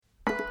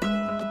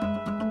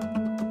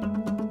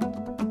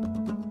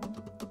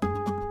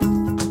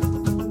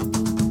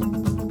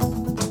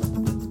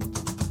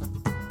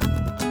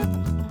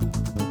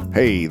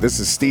Hey, this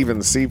is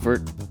Steven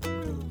Seifert.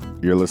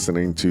 You're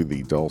listening to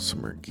the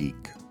Dulcimer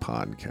Geek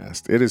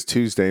Podcast. It is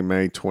Tuesday,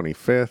 May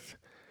 25th,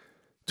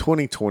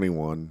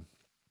 2021.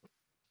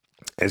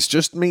 It's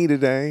just me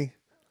today.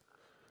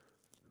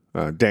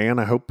 Dan,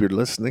 I hope you're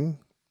listening.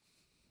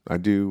 I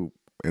do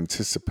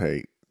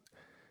anticipate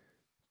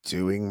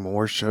doing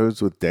more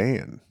shows with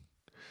Dan.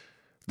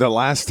 The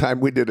last time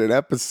we did an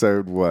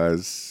episode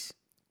was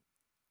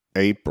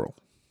April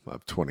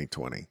of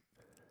 2020.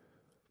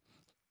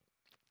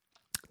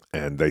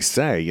 And they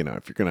say, if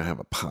you're going to have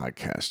a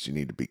podcast, you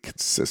need to be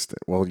consistent.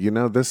 Well,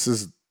 this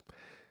is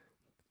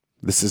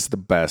the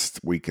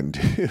best we can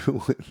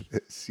do with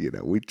this.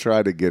 We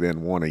try to get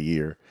in one a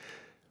year.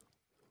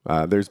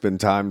 There's been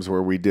times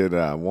where we did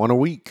one a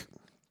week.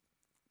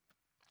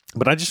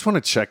 But I just want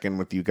to check in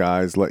with you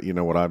guys, let you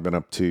know what I've been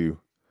up to.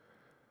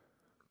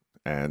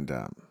 And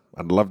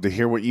I'd love to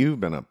hear what you've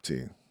been up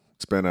to.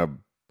 It's been a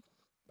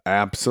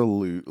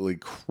absolutely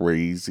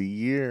crazy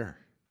year.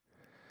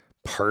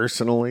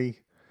 Personally,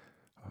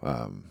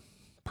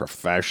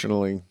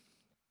 professionally,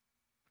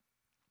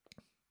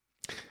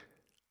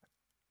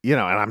 and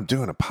I'm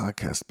doing a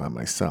podcast by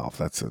myself.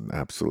 That's an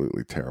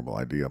absolutely terrible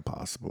idea,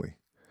 possibly.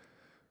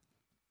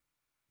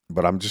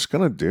 But I'm just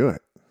going to do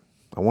it.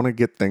 I want to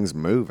get things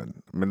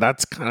moving. I mean,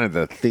 that's kind of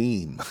the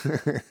theme.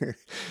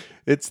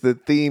 It's the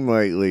theme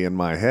lately in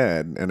my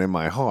head and in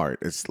my heart.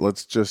 It's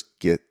let's just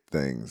get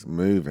things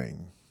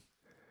moving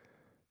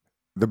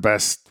the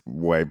best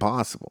way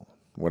possible,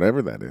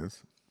 whatever that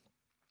is.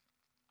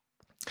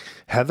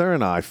 Heather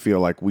and I feel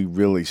like we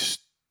really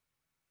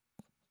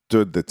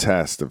stood the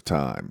test of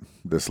time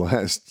this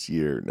last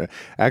year.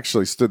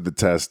 Actually stood the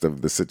test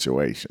of the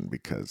situation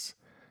because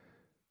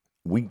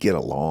we get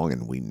along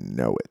and we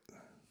know it.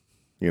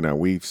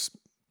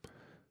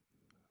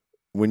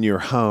 When you're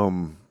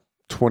home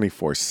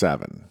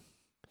 24/7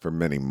 for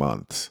many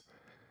months,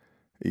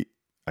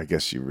 I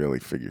guess you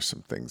really figure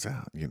some things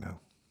out, And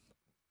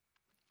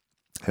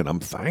I'm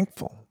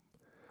thankful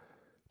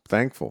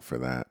for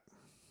that.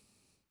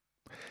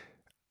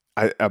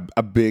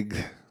 A big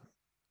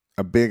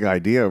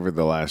idea over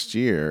the last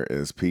year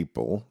is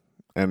people,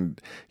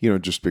 and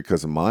just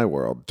because of my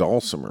world,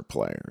 dulcimer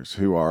players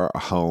who are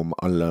home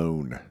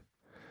alone,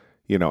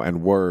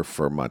 and were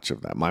for much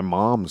of that. My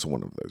mom's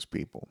one of those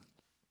people.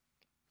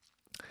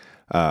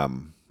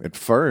 At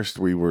first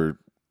we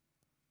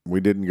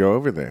didn't go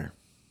over there,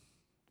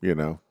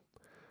 if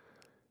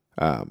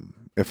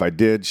I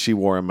did, she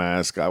wore a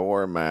mask, I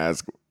wore a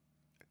mask,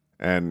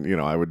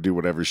 and I would do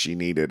whatever she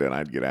needed and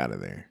I'd get out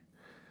of there.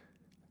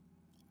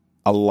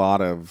 A lot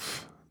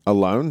of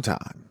alone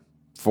time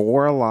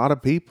for a lot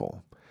of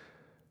people.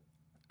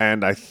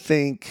 And I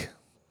think,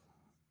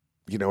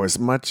 as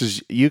much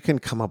as you can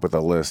come up with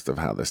a list of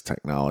how this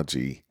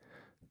technology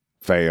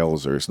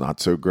fails or is not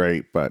so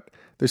great, but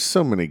there's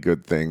so many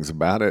good things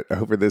about it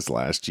over this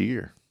last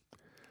year.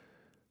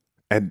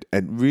 And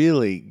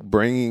really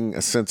bringing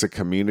a sense of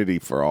community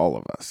for all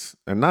of us.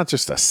 And not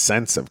just a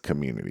sense of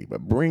community,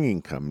 but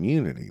bringing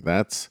community.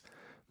 That's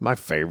my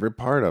favorite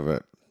part of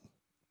it.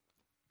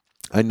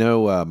 I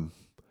know,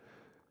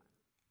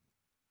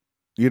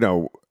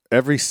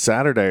 every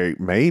Saturday,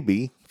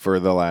 maybe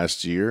for the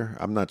last year,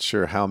 I'm not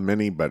sure how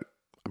many, but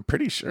I'm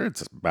pretty sure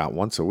it's about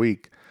once a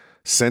week,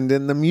 send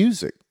in the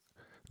music,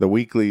 the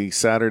weekly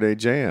Saturday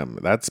jam.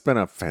 That's been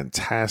a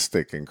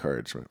fantastic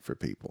encouragement for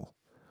people.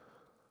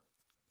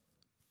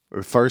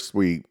 At first,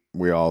 we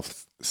all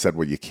said,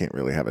 well, you can't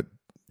really have a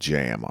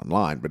jam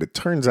online, but it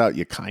turns out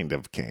you kind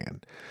of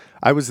can.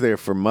 I was there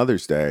for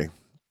Mother's Day.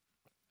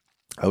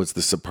 I was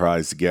the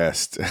surprise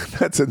guest.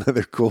 That's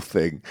another cool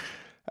thing.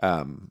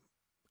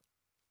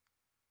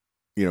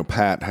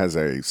 Pat has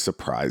a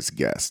surprise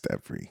guest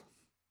every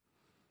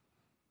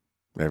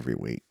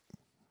week,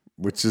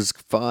 which is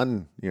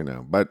fun,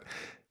 but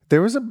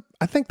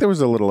I think there was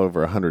a little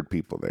over 100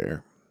 people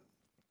there.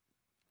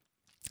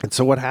 And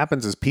so what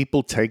happens is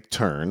people take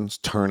turns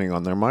turning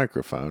on their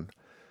microphone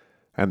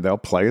and they'll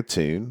play a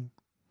tune.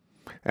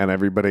 And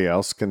everybody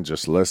else can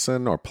just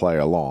listen or play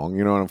along,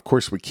 and of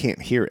course we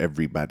can't hear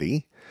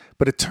everybody,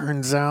 but it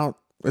turns out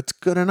it's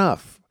good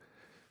enough.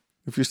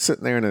 If you're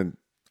sitting there in an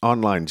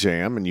online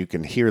jam and you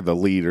can hear the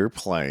leader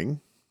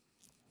playing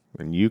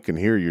and you can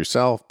hear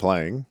yourself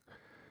playing,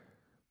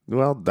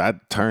 well,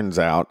 that turns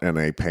out in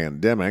a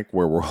pandemic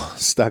where we're all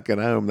stuck at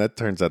home, that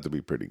turns out to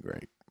be pretty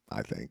great,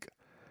 I think.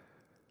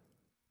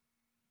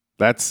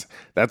 That's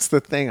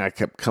the thing I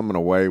kept coming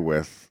away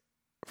with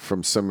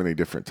from so many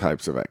different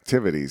types of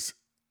activities.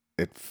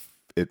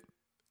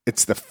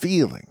 It's the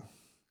feeling,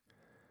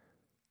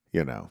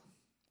 that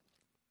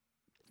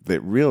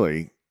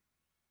really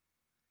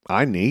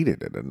I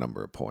needed at a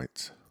number of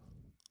points.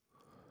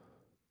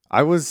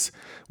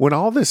 When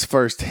all this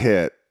first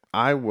hit,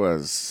 I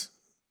was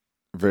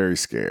very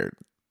scared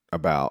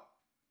about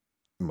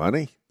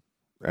money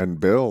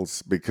and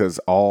bills because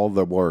all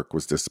the work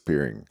was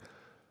disappearing.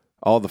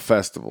 All the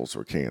festivals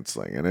were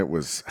canceling, and it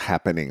was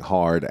happening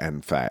hard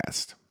and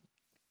fast.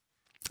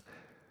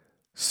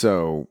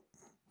 So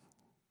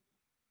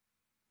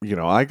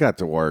I got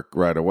to work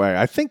right away.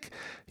 I think,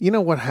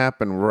 what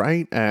happened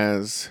right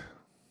as,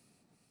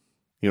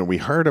 we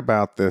heard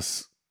about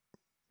this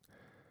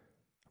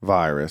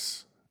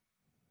virus.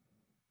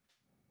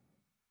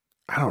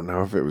 I don't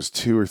know if it was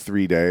 2 or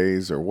 3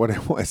 days or what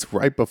it was,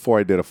 right before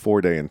I did a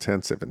 4-day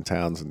intensive in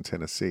Townsend,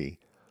 Tennessee.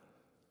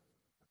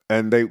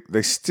 And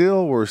they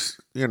still were,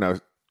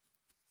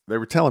 they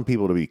were telling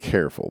people to be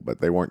careful,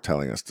 but they weren't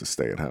telling us to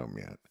stay at home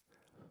yet.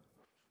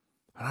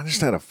 And I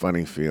just had a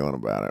funny feeling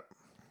about it.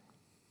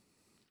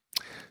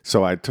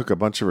 So I took a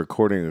bunch of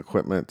recording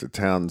equipment to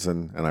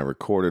Townsend and I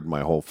recorded my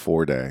whole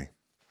 4-day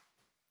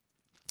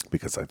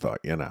because I thought,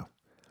 I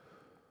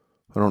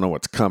don't know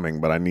what's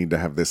coming, but I need to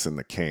have this in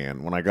the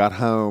can. When I got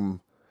home,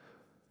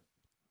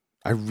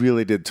 I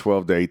really did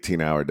 12 to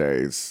 18 hour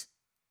days.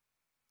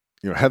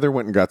 Heather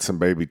went and got some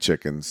baby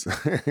chickens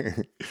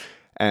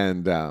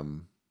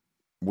and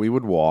we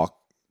would walk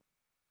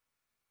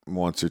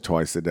once or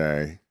twice a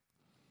day.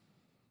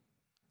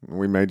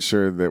 We made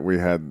sure that we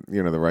had,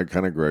 the right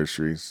kind of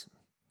groceries.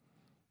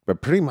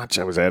 But pretty much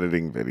I was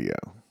editing video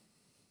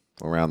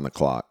around the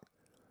clock.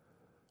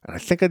 And I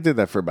think I did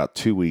that for about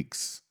 2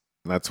 weeks.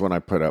 And that's when I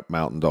put up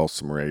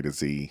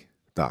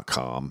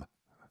mountaindulcimer.com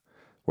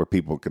where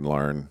people can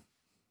learn.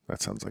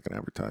 That sounds like an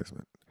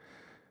advertisement.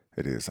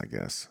 It is, I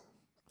guess.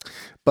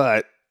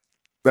 But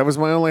that was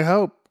my only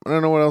hope. I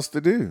don't know what else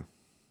to do,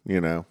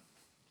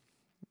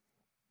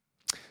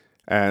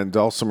 And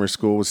Dulcimer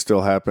School was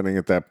still happening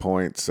at that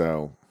point.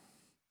 So,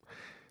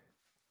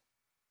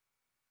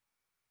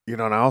 and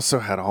I also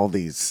had all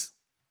these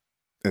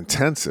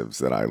intensives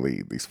that I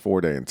lead, these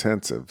 4-day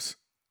intensives.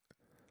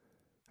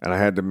 And I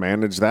had to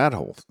manage that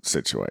whole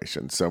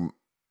situation. So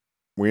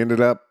we ended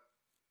up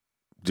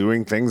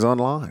doing things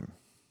online.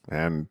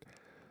 And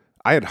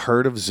I had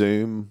heard of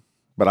Zoom,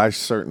 but I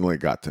certainly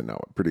got to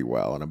know it pretty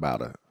well in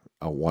about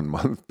a 1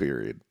 month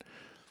period.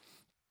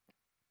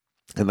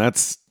 And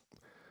that's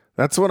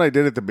what I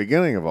did at the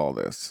beginning of all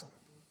this,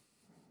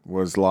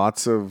 was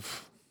lots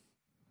of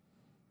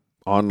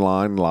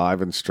online live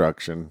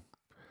instruction,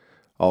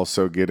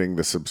 also getting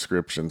the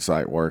subscription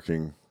site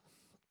working.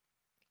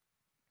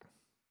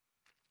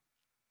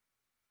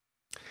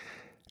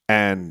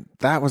 And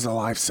that was a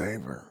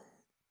lifesaver.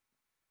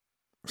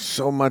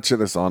 So much of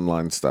this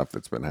online stuff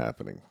that's been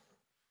happening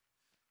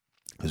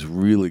is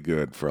really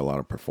good for a lot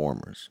of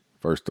performers,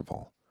 first of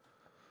all.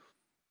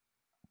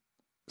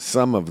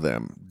 Some of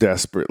them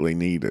desperately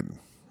needed,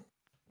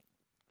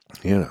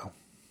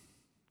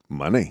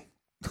 money.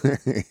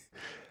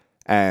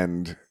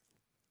 And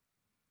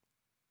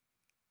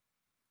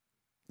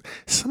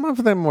some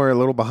of them were a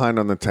little behind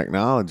on the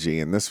technology,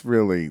 and this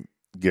really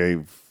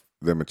gave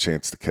them a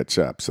chance to catch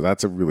up. So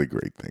that's a really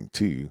great thing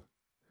too.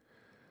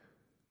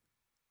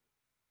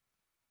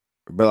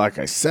 But like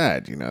I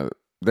said,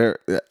 there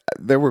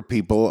were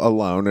people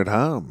alone at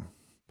home.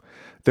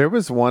 There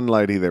was one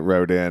lady that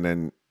wrote in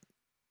and,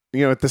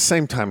 at the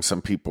same time,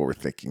 some people were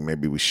thinking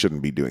maybe we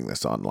shouldn't be doing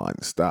this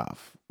online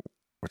stuff,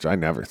 which I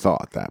never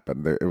thought that, but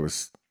it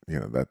was,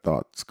 that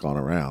thought's gone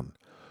around.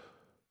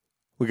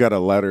 We got a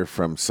letter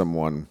from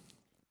someone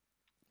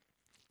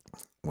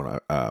when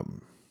I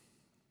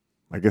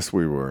guess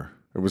it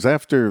was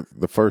after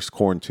the first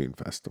Quarantine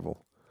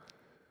Festival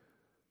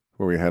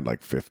where we had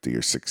like 50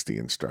 or 60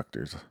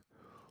 instructors.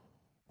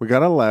 We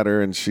got a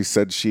letter and she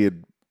said she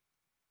had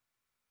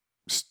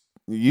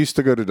used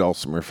to go to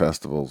Dulcimer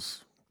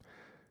festivals,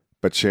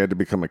 but she had to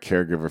become a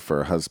caregiver for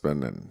her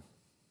husband and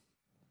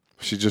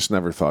she just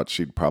never thought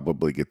she'd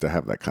probably get to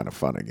have that kind of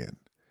fun again.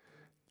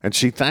 And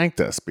she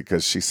thanked us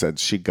because she said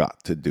she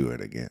got to do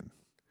it again.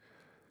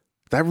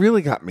 That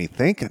really got me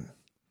thinking.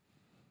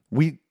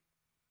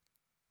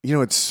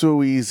 It's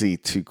so easy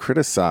to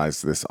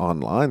criticize this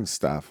online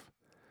stuff,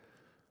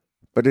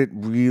 but it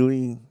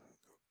really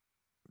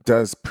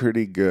does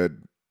pretty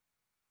good.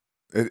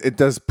 It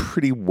does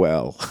pretty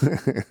well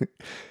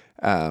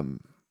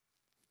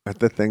at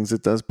the things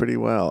it does pretty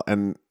well.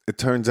 And it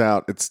turns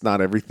out it's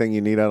not everything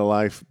you need out of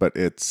life, but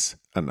it's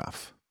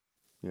enough,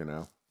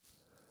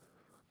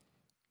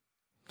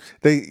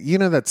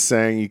 that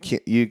saying,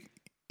 you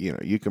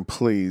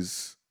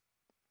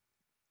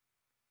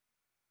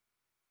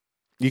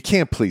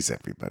can't please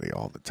everybody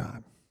all the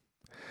time.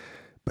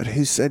 But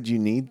who said you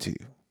need to?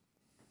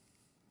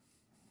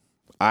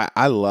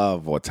 I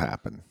love what's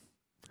happened.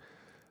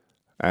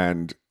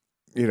 And,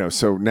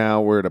 so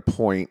now we're at a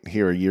point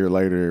here a year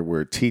later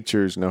where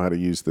teachers know how to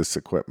use this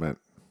equipment.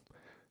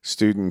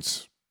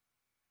 Students,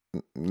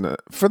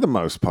 for the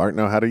most part,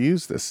 know how to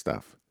use this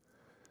stuff.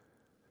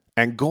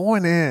 And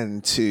going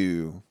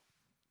into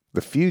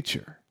the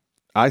future,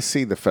 I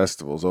see the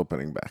festivals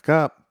opening back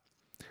up.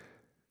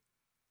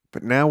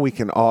 But now we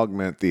can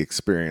augment the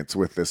experience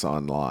with this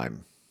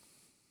online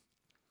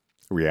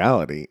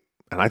reality.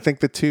 And I think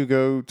the two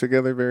go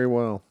together very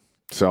well.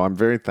 So I'm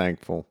very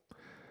thankful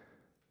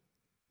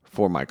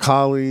for my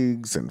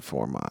colleagues and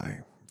for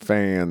my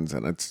fans.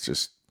 And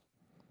it's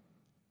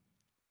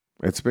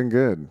been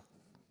good.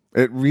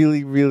 It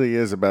really, really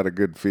is about a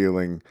good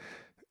feeling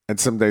And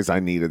some days I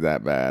needed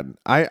that bad.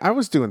 I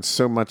was doing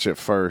so much at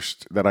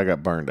first that I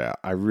got burned out.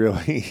 I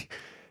really,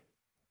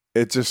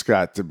 it just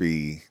got to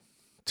be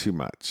too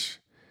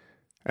much.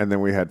 And then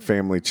we had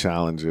family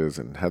challenges,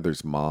 and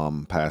Heather's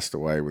mom passed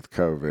away with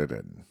COVID,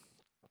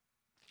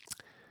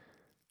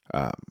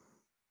 and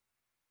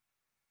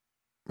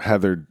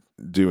Heather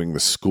doing the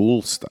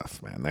school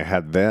stuff, man. They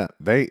had that.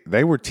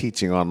 They were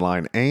teaching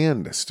online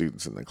and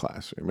students in the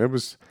classroom. It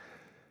was,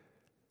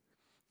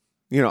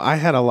 I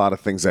had a lot of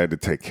things I had to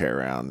take care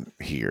around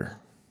here.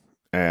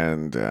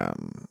 And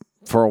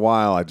for a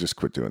while, I just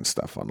quit doing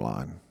stuff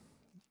online.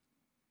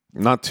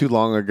 Not too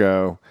long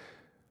ago,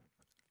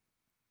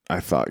 I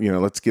thought,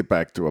 let's get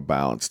back to a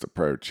balanced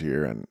approach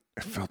here. And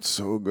it felt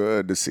so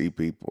good to see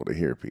people, to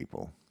hear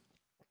people.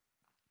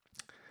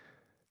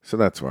 So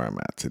that's where I'm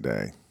at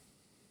today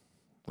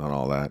on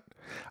all that.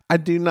 I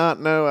do not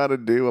know how to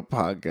do a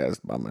podcast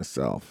by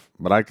myself,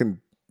 but I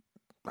can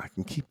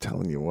keep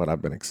telling you what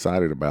I've been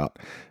excited about.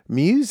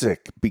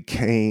 Music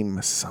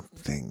became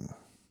something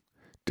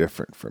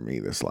different for me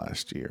this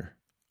last year.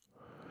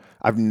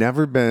 I've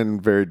never been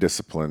very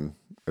disciplined,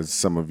 as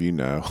some of you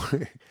know.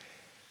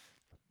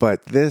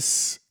 But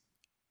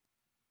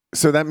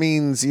so that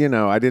means,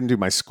 I didn't do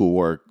my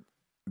schoolwork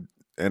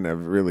in a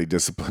really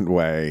disciplined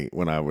way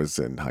when I was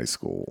in high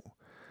school.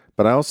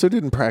 But I also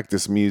didn't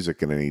practice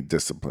music in any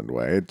disciplined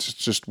way. It's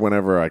just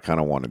whenever I kind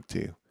of wanted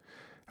to.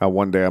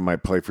 One day I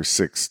might play for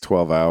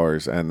 12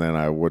 hours, and then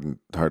I wouldn't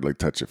hardly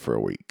touch it for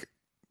a week.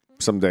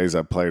 Some days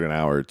I played an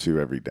hour or two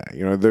every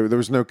day. There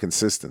was no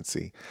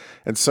consistency.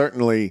 And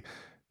certainly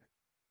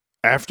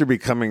after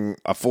becoming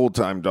a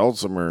full-time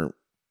dulcimer,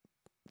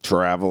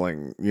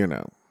 traveling,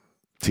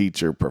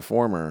 teacher,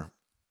 performer,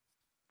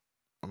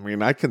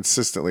 I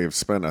consistently have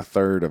spent a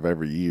third of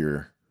every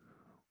year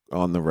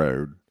on the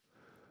road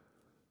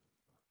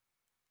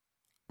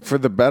for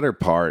the better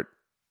part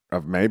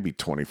of maybe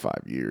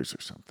 25 years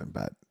or something.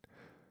 But,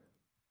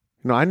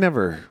 I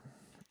never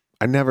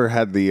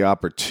had the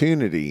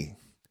opportunity.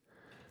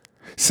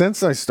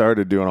 Since I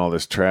started doing all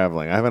this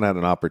traveling, I haven't had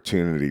an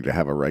opportunity to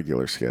have a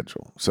regular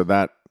schedule. So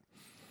that,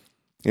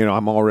 I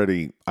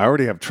already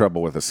have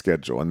trouble with a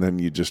schedule, and then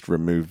you just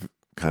remove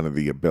kind of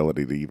the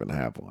ability to even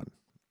have one.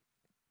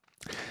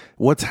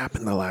 What's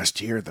happened the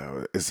last year,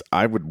 though, is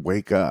I would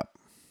wake up.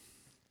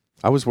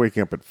 I was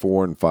waking up at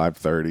 4 and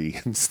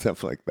 5:30 and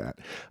stuff like that.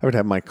 I would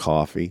have my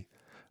coffee.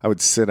 I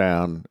would sit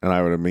down, and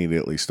I would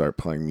immediately start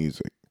playing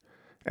music.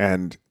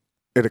 And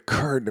it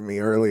occurred to me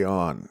early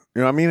on.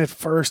 At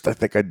first, I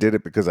think I did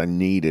it because I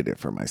needed it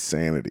for my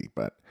sanity.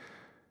 But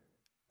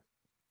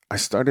I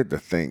started to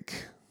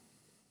think,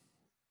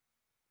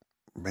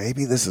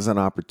 maybe this is an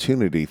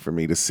opportunity for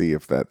me to see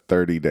if that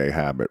 30-day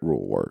habit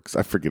rule works.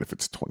 I forget if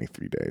it's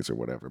 23 days or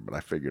whatever, but I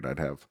figured I'd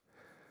have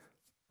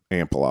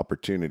ample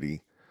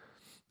opportunity.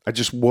 I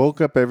just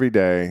woke up every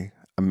day.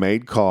 I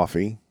made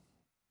coffee.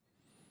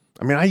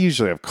 I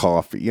usually have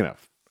coffee.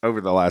 Over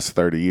the last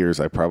 30 years,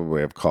 I probably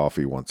have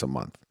coffee once a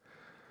month.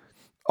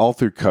 All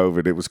through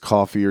COVID, it was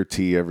coffee or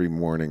tea every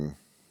morning.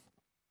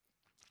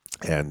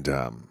 And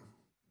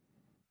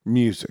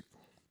music.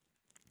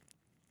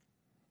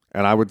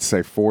 And I would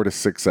say 4 to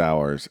 6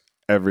 hours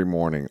every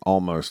morning,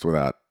 almost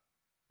without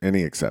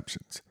any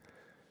exceptions.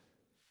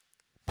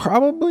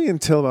 Probably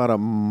until about a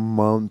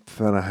month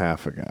and a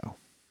half ago.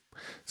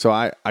 So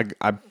I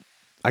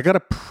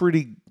got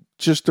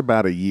just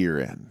about a year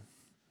in.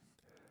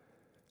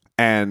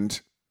 And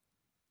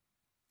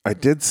I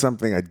did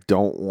something I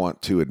don't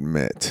want to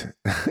admit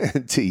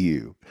to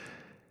you,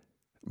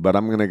 but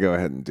I'm going to go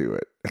ahead and do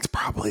it. It's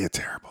probably a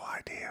terrible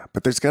idea,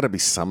 but there's got to be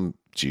some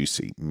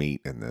juicy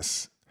meat in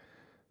this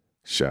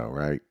show,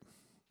 right?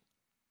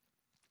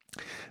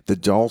 The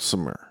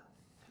dulcimer.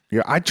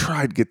 Yeah, I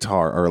tried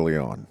guitar early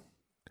on.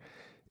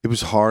 It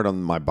was hard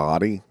on my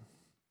body.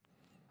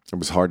 It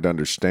was hard to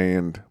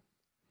understand.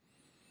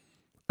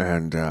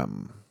 And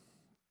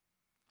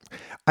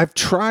I've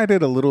tried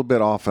it a little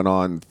bit off and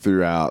on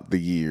throughout the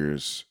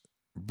years,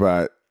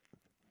 but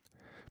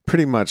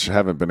pretty much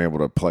haven't been able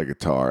to play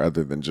guitar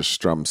other than just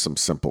strum some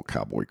simple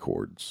cowboy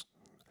chords.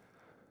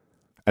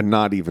 And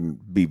not even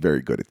be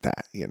very good at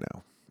that,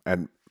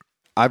 And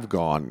I've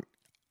gone,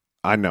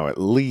 I know, at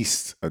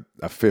least a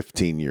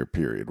 15-year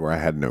period where I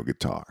had no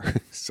guitar.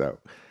 So,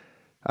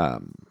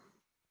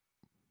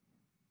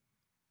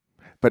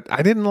 but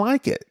I didn't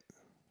like it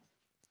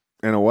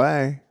in a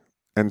way.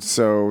 And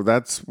so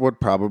that's what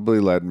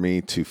probably led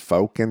me to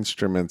folk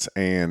instruments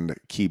and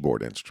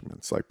keyboard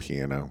instruments like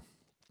piano,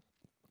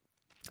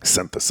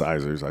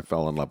 synthesizers. I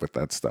fell in love with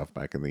that stuff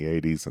back in the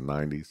 80s and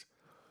 90s.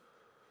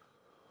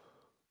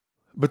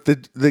 But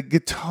the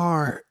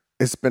guitar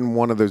has been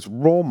one of those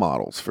role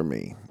models for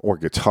me, or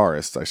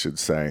guitarists, I should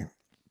say.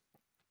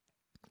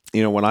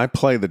 When I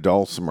play the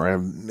dulcimer, I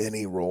have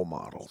many role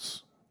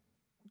models.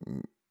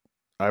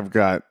 I've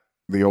got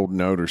the old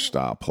Noter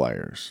style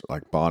players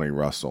like Bonnie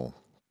Russell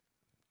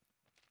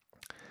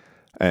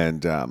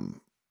and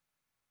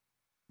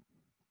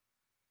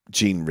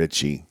Gene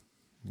Ritchie,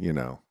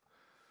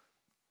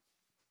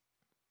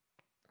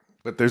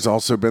 But there's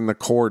also been the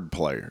chord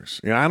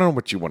players. I don't know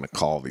what you want to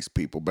call these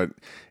people, but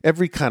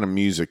every kind of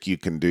music you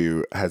can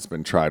do has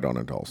been tried on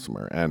a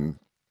dulcimer. And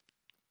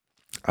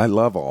I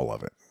love all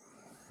of it.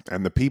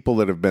 And the people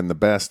that have been the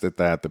best at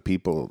that, the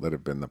people that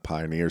have been the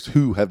pioneers,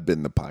 who have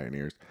been the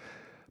pioneers,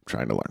 I'm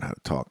trying to learn how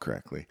to talk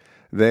correctly.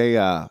 They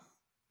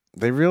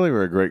really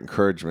were a great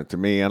encouragement to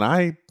me. And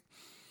I'm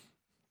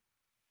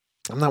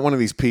not one of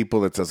these people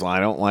that says, well, I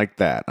don't like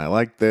that. I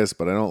like this,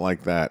 but I don't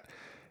like that.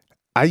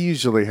 I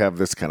usually have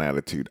this kind of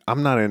attitude.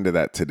 I'm not into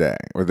that today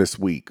or this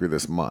week or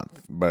this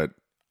month, but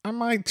I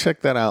might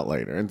check that out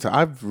later. And so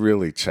I've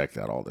really checked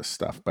out all this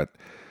stuff. But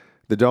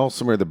the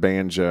dulcimer, the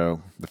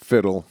banjo, the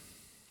fiddle,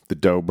 the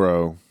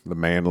dobro, the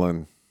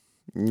mandolin,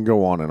 you can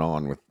go on and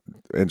on with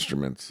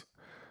instruments,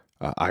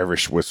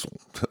 Irish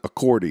whistle,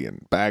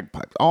 accordion,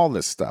 bagpipes, all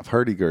this stuff,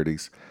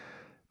 hurdy-gurdies.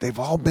 I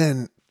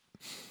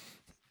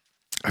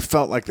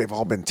felt like they've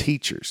all been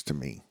teachers to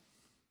me.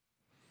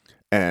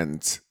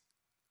 And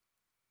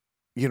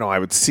I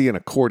would see an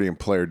accordion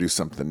player do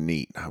something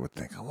neat. I would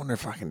think, I wonder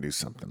if I can do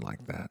something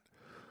like that.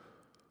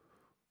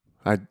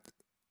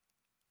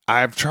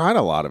 I've tried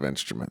a lot of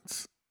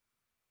instruments.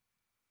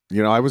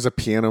 I was a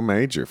piano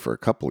major for a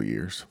couple of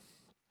years.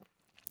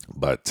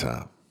 But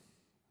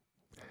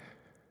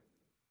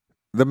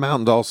the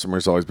mountain dulcimer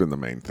has always been the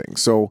main thing.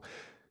 So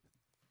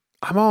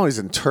I'm always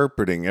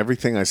interpreting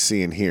everything I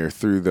see and hear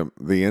through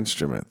the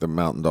instrument, the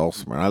mountain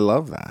dulcimer. I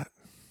love that.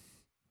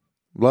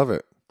 Love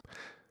it.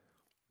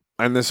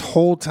 And this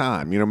whole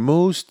time,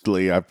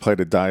 mostly I've played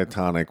a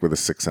diatonic with a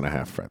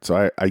 6.5 fret.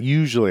 So I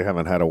usually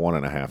haven't had a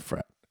 1.5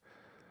 fret.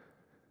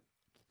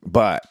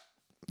 But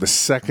the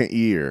second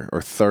year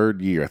or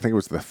third year, I think it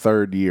was the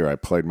third year I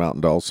played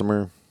mountain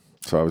dulcimer.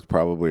 So I was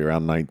probably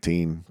around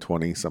 19,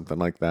 20, something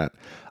like that.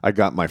 I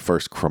got my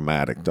first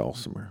chromatic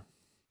dulcimer.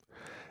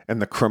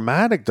 And the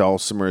chromatic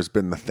dulcimer has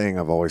been the thing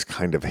I've always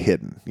kind of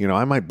hidden.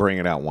 I might bring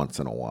it out once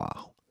in a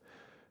while.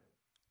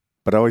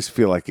 But I always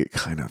feel like it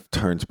kind of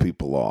turns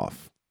people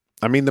off.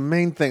 I mean, the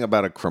main thing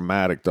about a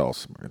chromatic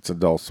dulcimer, it's a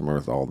dulcimer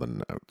with all the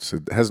notes.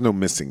 It has no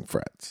missing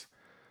frets.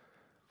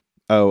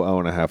 Oh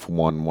and a half,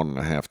 1,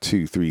 1.5,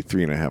 2, 3,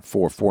 3.5,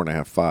 4,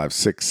 4.5, 5,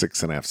 6,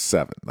 6.5,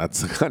 7.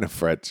 That's the kind of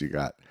frets you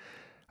got.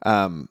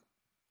 I'm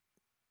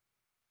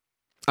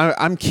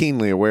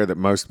keenly aware that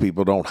most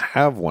people don't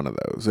have one of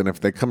those. And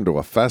if they come to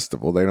a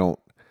festival,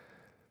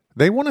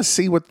 they want to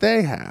see what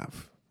they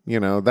have.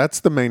 That's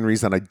the main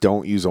reason I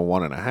don't use a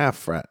 1.5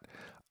 fret.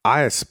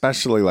 I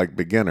especially like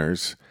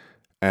beginners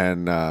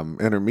and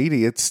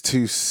intermediates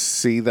to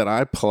see that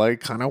I play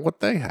kind of what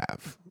they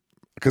have.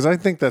 Because I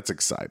think that's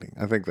exciting.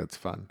 I think that's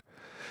fun.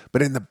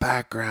 But in the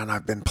background,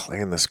 I've been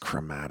playing this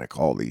chromatic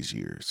all these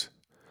years.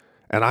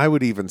 And I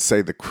would even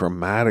say the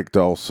chromatic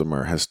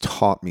dulcimer has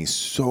taught me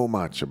so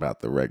much about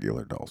the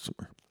regular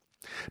dulcimer.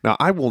 Now,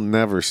 I will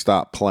never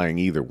stop playing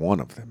either one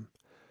of them.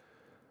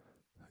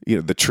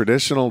 The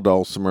traditional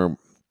dulcimer,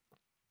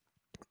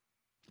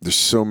 there's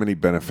so many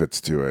benefits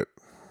to it.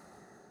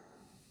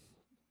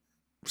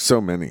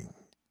 So many.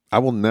 I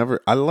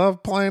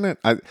love playing it.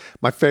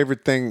 My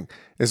favorite thing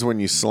is when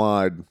you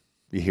slide,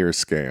 you hear a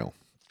scale.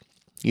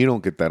 You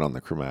don't get that on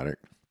the chromatic.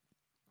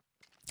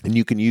 And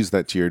you can use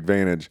that to your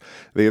advantage.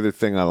 The other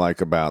thing I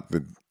like about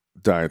the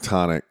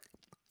diatonic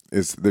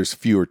is there's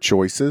fewer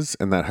choices,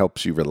 and that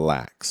helps you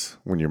relax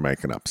when you're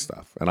making up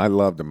stuff. And I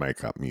love to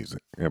make up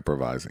music.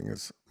 Improvising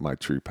is my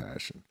true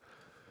passion.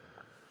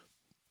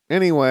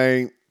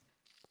 Anyway,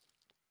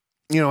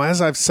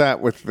 as I've sat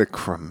with the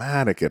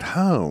chromatic at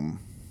home,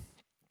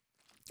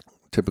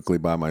 typically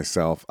by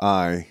myself,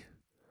 I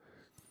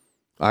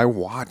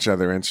watch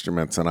other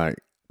instruments, and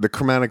the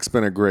chromatic's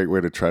been a great way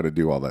to try to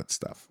do all that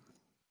stuff.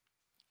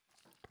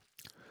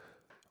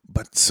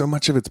 But so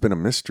much of it's been a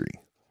mystery.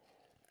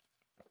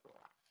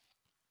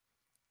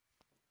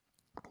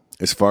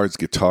 As far as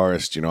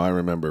guitarists, I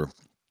remember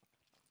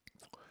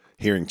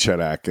hearing Chet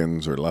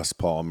Atkins or Les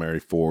Paul,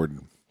 Mary Ford.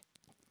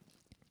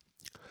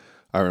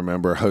 I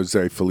remember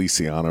Jose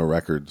Feliciano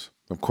records.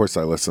 Of course,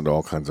 I listened to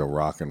all kinds of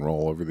rock and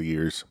roll over the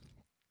years.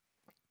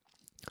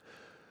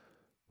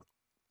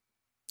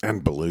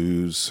 And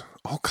blues,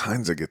 all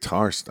kinds of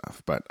guitar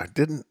stuff. But I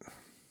didn't...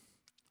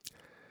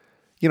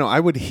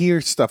 I would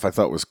hear stuff I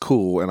thought was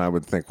cool, and I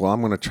would think, well,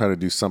 I'm going to try to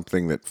do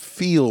something that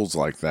feels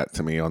like that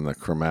to me on the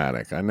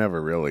chromatic. I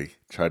never really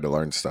tried to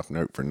learn stuff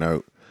note for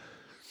note.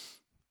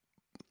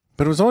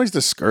 But it was always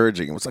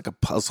discouraging. It was like a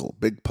puzzle,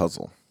 big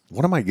puzzle.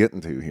 What am I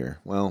getting to here?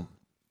 Well,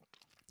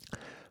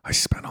 I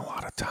spent a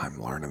lot of time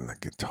learning the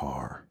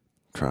guitar,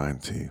 trying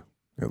to,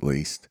 at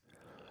least.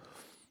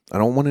 I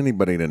don't want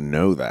anybody to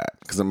know that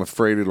because I'm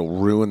afraid it'll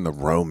ruin the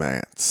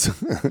romance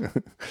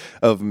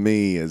of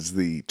me as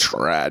the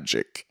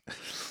tragic,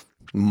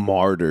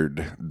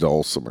 martyred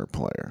dulcimer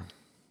player.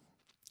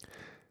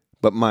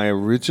 But my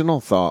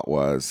original thought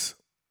was,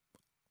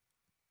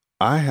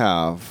 I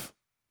have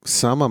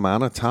some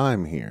amount of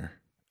time here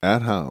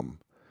at home.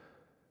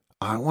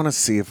 I want to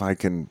see if I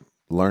can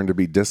learn to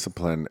be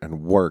disciplined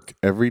and work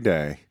every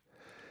day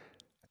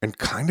and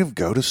kind of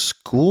go to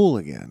school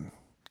again.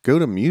 Go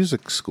to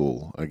music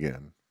school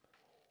again.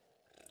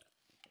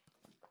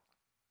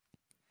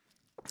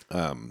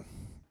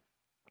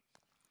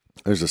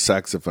 There's a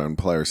saxophone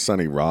player,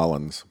 Sonny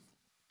Rollins,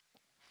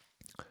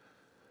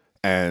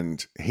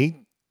 and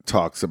he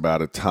talks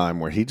about a time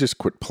where he just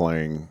quit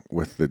playing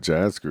with the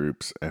jazz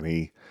groups and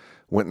he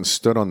went and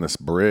stood on this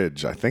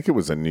bridge. I think it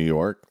was in New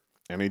York,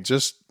 and he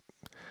just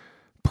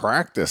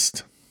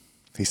practiced.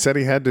 He said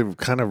he had to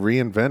kind of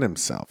reinvent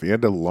himself. He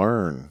had to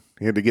learn.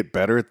 He had to get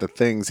better at the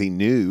things he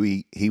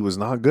knew he was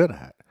not good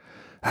at.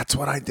 That's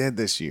what I did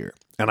this year.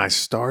 And I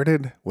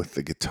started with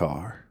the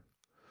guitar.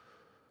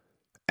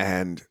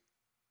 And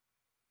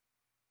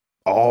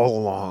all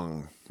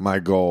along, my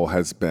goal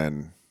has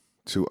been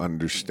to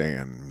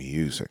understand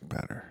music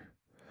better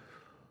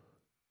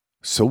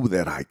so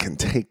that I can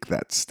take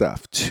that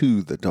stuff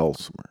to the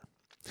dulcimer.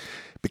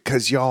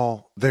 Because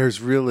y'all, there's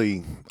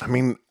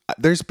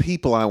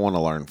people I want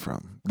to learn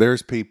from.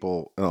 There's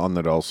people on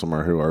the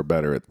dulcimer who are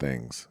better at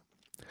things.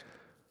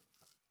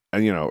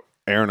 And,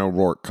 Aaron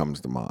O'Rourke comes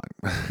to mind.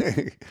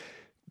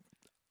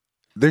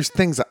 There's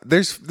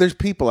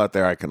people out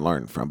there I can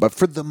learn from. But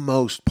for the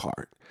most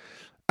part,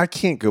 I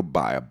can't go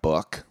buy a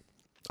book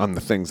on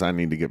the things I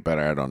need to get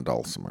better at on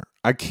dulcimer.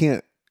 I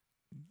can't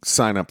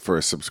sign up for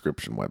a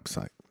subscription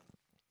website.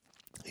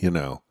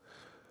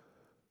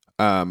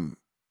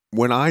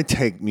 When I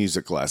take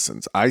music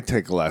lessons, I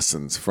take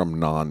lessons from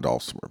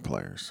non-dulcimer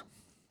players.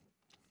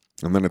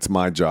 And then it's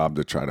my job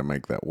to try to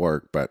make that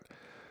work. But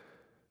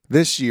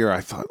this year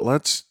I thought,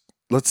 let's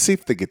see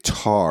if the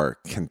guitar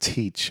can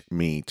teach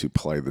me to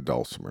play the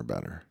dulcimer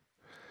better.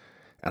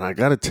 And I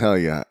got to tell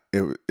you,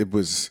 it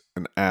was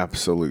an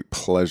absolute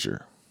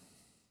pleasure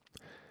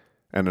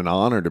and an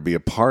honor to be a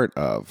part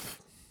of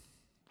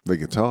the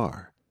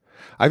guitar.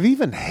 I've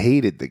even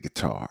hated the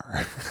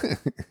guitar,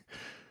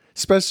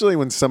 especially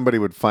when somebody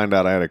would find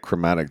out I had a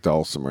chromatic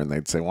dulcimer and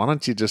they'd say, "Why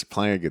don't you just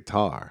play a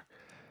guitar?"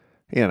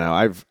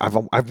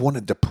 I've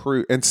wanted to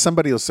prove, and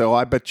somebody will say, "Oh,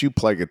 I bet you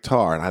play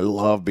guitar," and I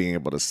love being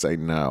able to say,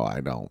 "No,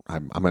 I don't.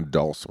 I'm a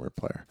dulcimer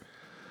player."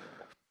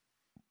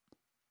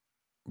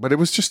 But it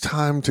was just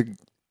time to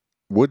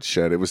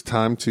woodshed. It was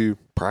time to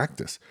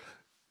practice.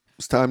 It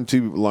was time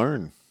to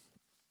learn.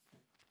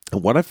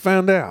 And what I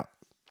found out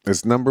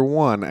is, number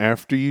one,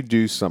 after you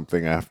do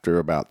something after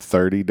about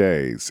 30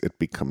 days, it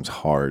becomes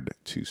hard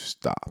to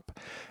stop.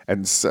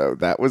 And so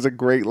that was a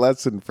great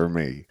lesson for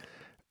me.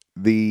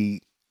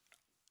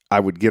 I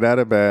would get out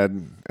of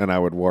bed and I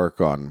would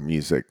work on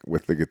music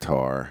with the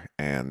guitar,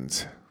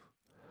 and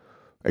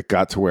it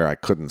got to where I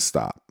couldn't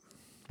stop.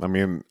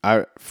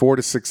 4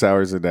 to 6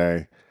 hours a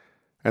day,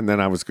 and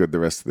then I was good the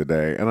rest of the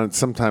day. And then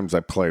sometimes I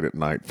played at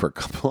night for a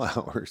couple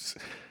hours.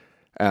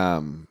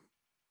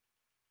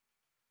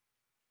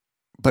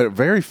 But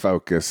very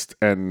focused,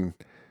 and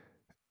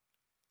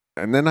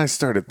then I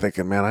started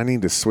thinking, man, I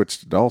need to switch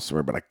to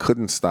dulcimer, but I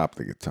couldn't stop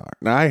the guitar.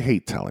 Now, I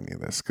hate telling you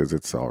this because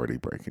it's already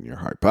breaking your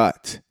heart,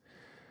 but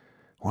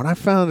what I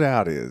found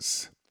out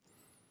is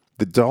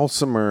the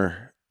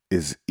dulcimer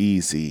is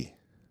easy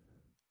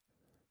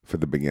for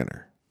the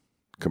beginner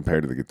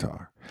compared to the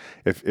guitar.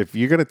 If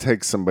you're going to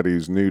take somebody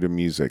who's new to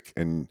music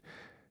and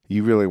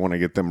you really want to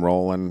get them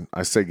rolling,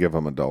 I say give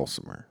them a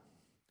dulcimer.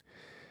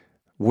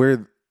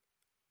 Where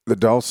the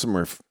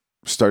dulcimer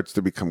starts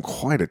to become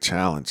quite a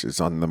challenge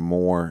is on the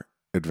more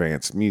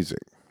advanced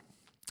music.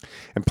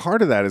 And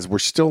part of that is we're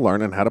still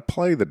learning how to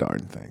play the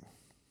darn thing.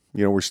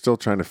 We're still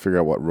trying to figure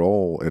out what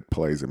role it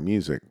plays in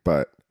music.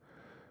 But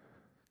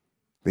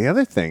the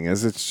other thing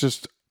is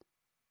it's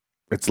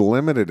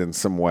limited in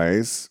some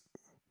ways.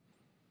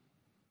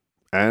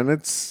 And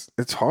it's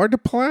hard to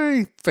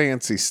play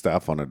fancy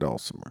stuff on a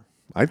dulcimer,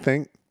 I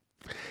think.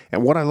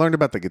 And what I learned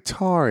about the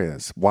guitar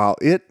is, while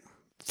it,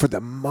 for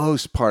the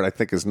most part, I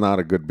think is not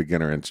a good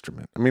beginner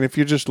instrument. If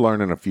you're just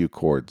learning a few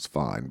chords,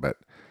 fine. But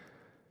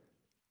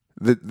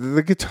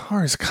the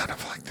guitar is kind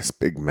of like this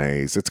big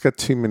maze. It's got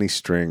too many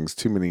strings,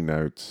 too many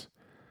notes.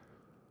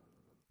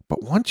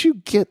 But once you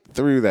get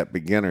through that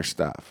beginner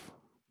stuff,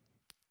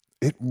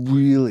 it's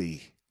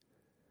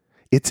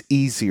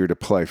easier to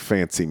play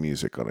fancy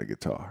music on a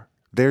guitar.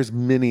 There's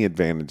many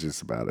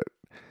advantages about it.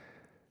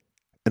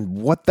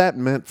 And what that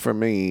meant for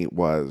me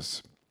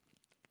was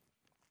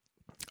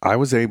I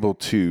was able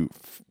to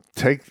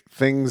take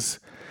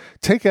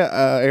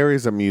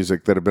areas of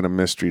music that have been a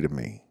mystery to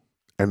me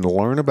and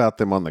learn about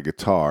them on the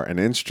guitar, an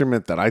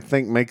instrument that I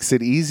think makes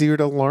it easier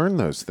to learn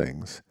those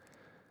things.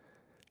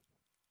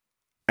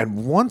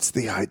 And once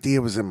the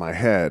idea was in my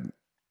head,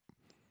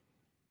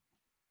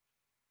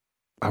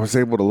 I was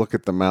able to look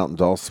at the mountain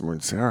dulcimer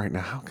and say, all right,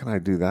 now how can I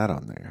do that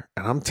on there?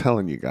 And I'm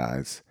telling you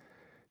guys,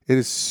 it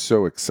is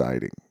so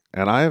exciting.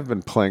 And I have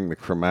been playing the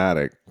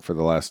chromatic for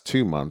the last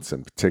 2 months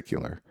in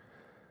particular.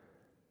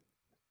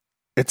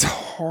 It's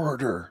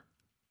harder.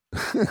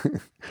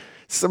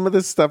 Some of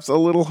this stuff's a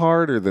little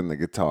harder than the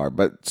guitar,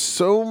 but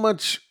so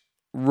much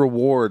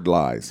reward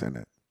lies in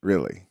it,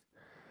 really.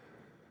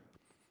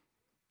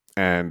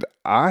 And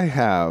I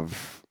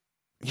have,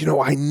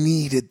 I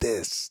needed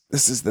this.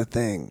 This is the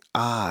thing.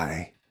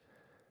 I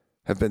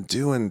have been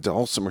doing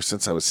dulcimer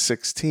since I was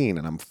 16,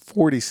 and I'm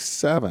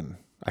 47.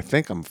 I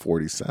think I'm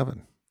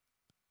 47.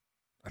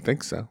 I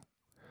think so.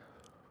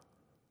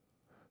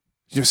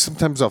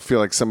 Sometimes I'll feel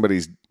like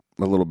somebody's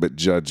a little bit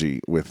judgy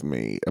with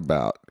me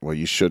about, well,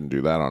 you shouldn't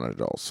do that on a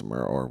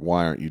dulcimer, or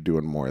why aren't you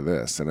doing more of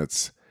this? And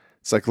it's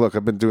like, look,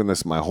 I've been doing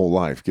this my whole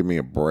life. Give me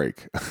a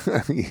break.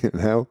 You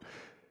know,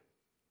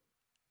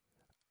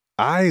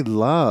 I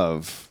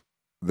love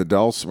the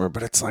dulcimer,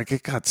 but it's like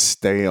it got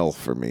stale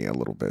for me a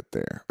little bit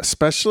there,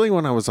 especially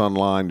when I was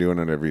online doing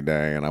it every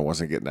day and I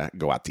wasn't getting to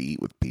go out to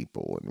eat with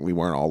people and we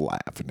weren't all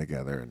laughing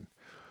together. And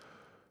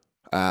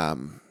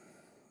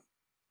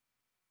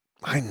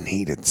I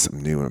needed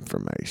some new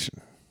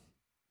information.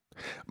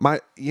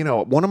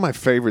 One of my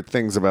favorite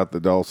things about the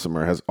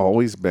dulcimer has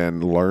always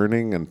been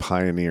learning and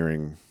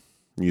pioneering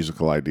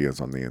musical ideas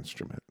on the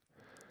instrument.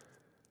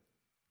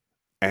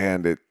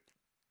 And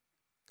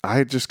I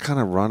had just kind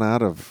of run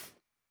out of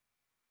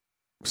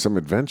some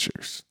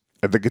adventures.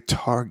 And the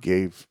guitar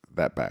gave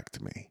that back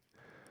to me.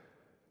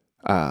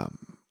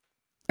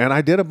 And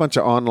I did a bunch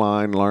of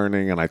online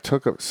learning, and I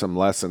took some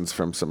lessons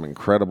from some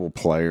incredible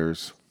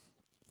players.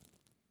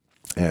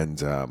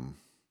 And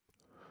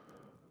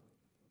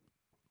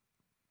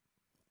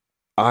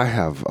I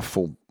have a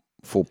full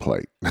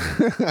plate.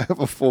 I have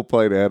a full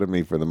plate ahead of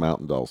me for the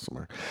mountain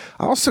dulcimer.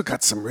 I also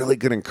got some really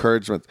good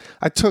encouragement.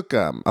 I took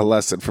a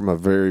lesson from a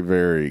very,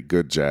 very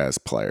good jazz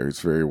player who's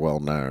very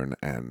well known,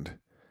 and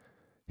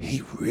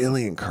he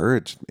really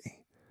encouraged me.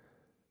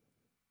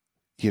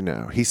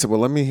 He said, well,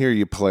 let me hear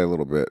you play a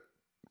little bit.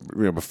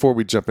 Before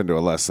we jump into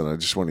a lesson, I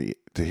just want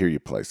to hear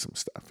you play some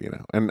stuff,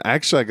 And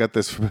actually, I got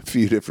this from a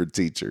few different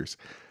teachers.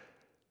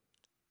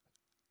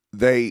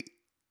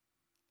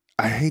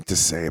 I hate to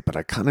say it, but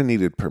I kind of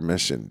needed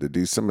permission to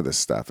do some of this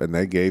stuff, and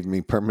they gave me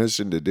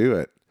permission to do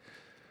it.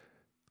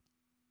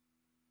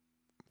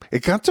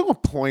 It got to a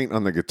point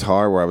on the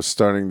guitar where I was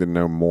starting to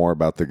know more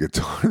about the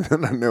guitar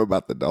than I know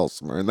about the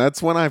dulcimer, and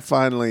that's when I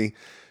finally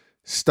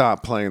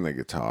stopped playing the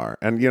guitar.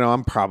 And,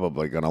 I'm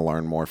probably going to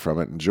learn more from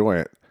it, enjoy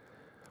it.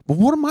 But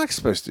what am I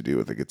supposed to do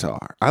with the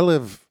guitar? I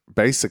live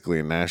basically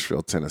in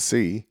Nashville,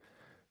 Tennessee,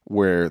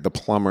 where the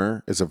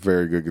plumber is a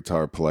very good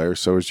guitar player.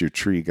 So is your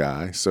tree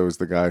guy. So is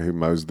the guy who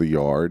mows the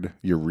yard,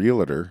 your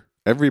realtor.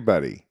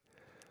 Everybody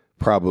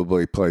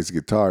probably plays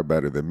guitar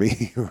better than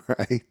me,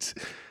 right?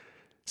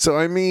 So,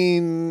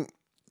 there's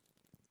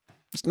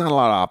not a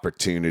lot of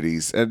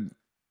opportunities. And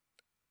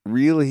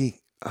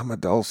really, I'm a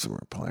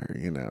dulcimer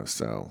player,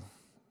 so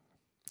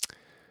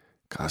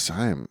gosh,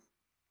 I'm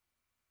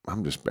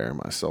just bare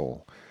my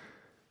soul.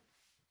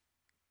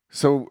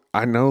 So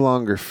I no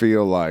longer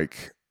feel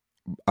like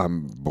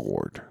I'm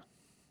bored.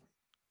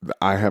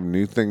 I have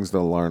new things to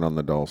learn on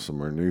the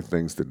dulcimer, new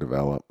things to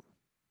develop.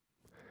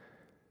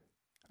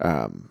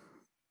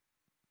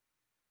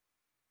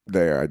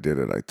 There, I did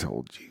it. I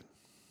told you.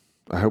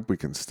 I hope we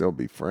can still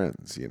be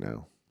friends,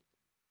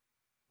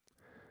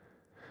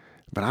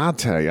 But I'll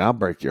tell you, I'll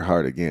break your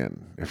heart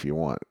again if you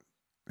want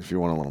a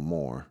little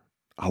more.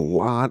 A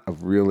lot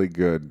of really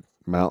good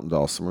mountain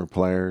dulcimer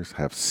players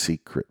have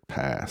secret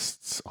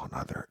pasts on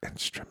other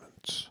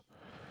instruments.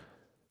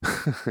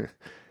 I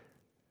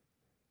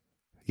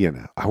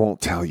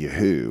won't tell you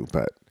who,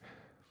 but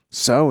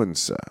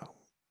so-and-so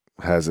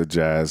has a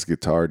jazz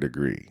guitar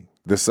degree.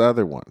 This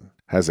other one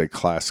has a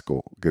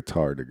classical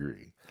guitar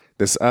degree.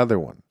 This other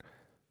one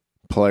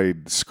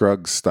played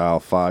Scruggs-style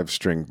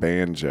 5-string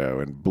banjo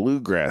in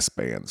bluegrass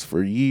bands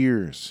for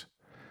years.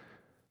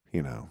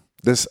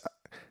 This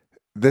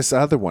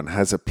other one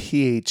has a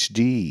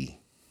PhD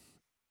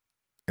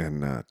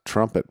in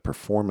trumpet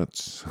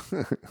performance.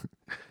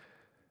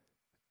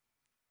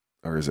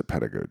 Or is it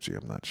pedagogy?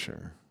 I'm not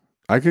sure.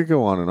 I could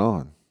go on and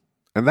on.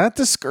 And that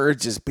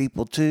discourages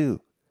people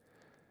too.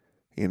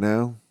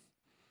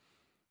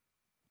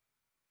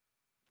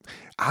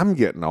 I'm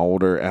getting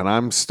older and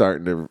I'm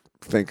starting to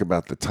think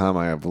about the time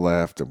I have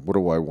left and what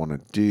do I want to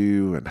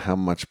do and how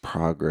much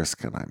progress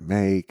can I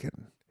make.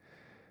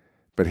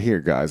 But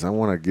here, guys, I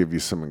want to give you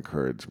some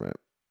encouragement.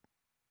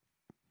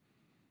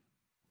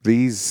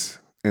 These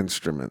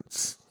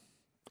instruments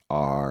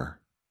are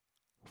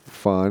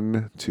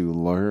fun to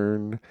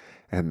learn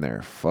and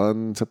they're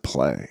fun to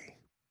play.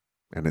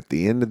 And at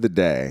the end of the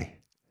day,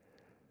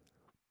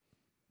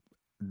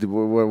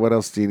 what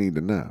else do you need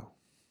to know?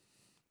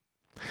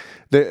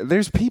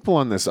 There's people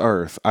on this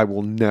earth I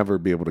will never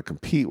be able to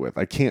compete with.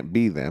 I can't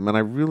be them, and I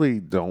really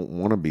don't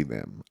want to be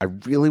them. I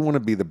really want to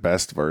be the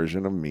best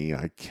version of me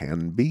I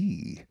can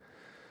be.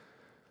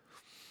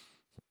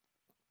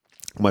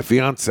 My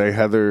fiance,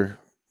 Heather,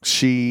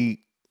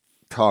 she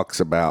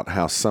talks about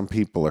how some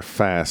people are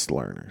fast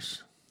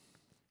learners.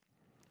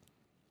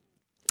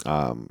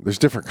 There's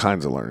different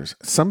kinds of learners.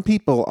 Some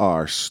people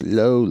are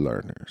slow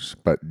learners,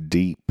 but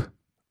deep.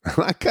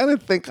 I kind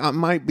of think I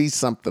might be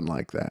something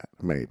like that,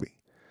 maybe.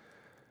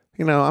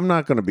 I'm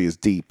not going to be as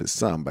deep as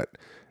some, but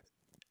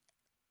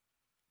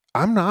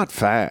I'm not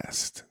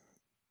fast.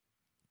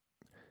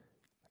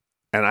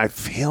 And I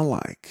feel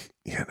like,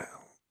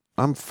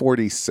 I'm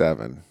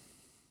 47.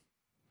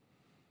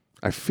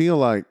 I feel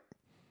like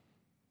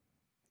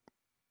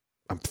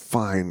I'm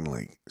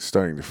finally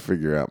starting to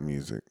figure out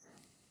music.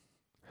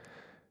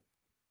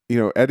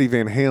 Eddie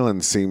Van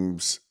Halen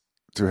seems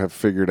to have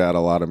figured out a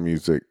lot of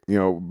music,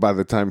 by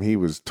the time he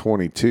was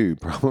 22,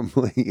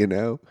 probably.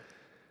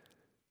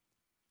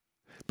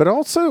 But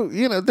also,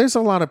 there's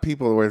a lot of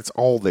people where it's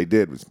all they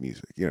did was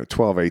music,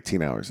 12,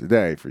 18 hours a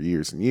day for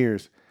years and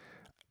years.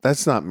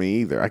 That's not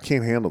me either. I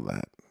can't handle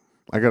that.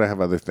 I got to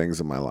have other things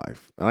in my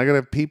life. And I got to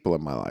have people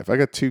in my life. I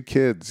got 2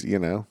 kids,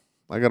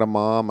 I got a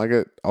mom. I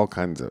got all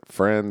kinds of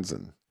friends.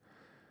 And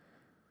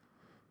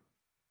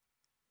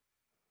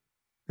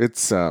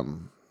it's, I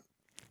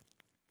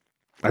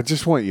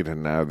just want you to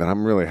know that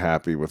I'm really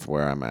happy with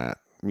where I'm at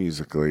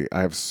musically.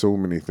 I have so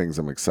many things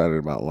I'm excited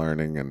about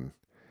learning. And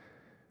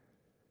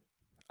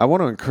I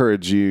want to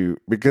encourage you,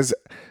 because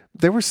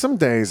there were some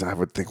days I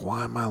would think,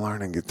 why am I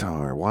learning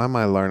guitar? Why am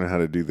I learning how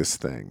to do this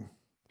thing?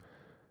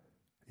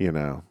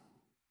 And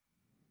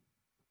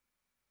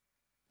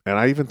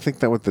I even think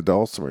that with the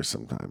dulcimer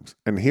sometimes.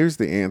 And here's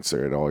the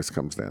answer it always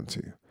comes down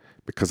to: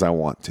 because I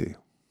want to.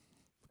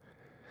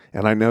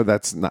 And I know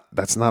that's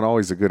not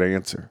always a good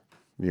answer.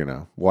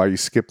 Why are you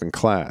skipping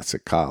class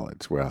at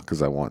college? Well,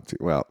 because I want to.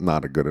 Well,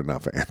 not a good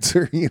enough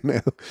answer,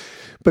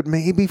 But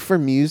maybe for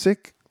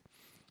music,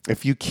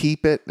 if you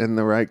keep it in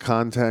the right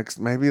context,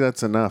 maybe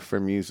that's enough for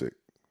music.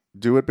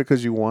 Do it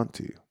because you want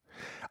to.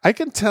 I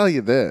can tell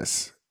you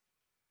this.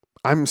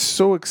 I'm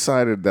so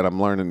excited that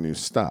I'm learning new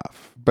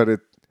stuff, but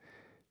it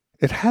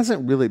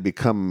hasn't really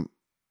become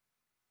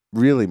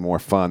really more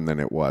fun than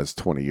it was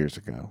 20 years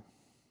ago.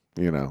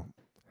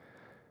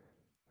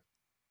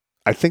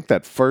 I think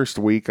that first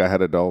week I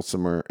had a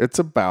dulcimer, it's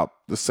about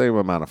the same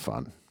amount of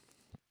fun.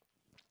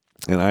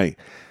 And I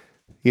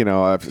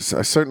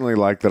certainly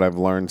like that I've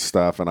learned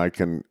stuff and I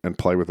can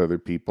play with other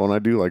people, and I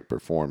do like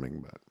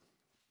performing, but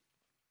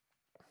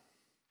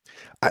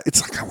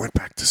it's like I went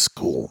back to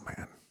school,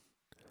 man.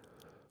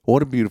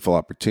 What a beautiful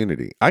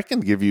opportunity. I can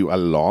give you a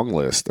long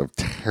list of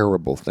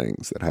terrible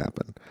things that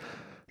happened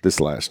this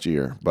last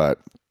year,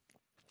 but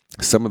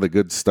some of the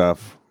good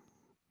stuff,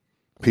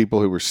 people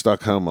who were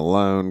stuck home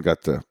alone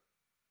got to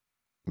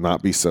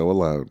not be so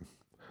alone.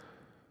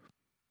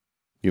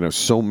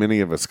 So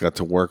many of us got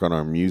to work on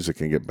our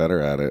music and get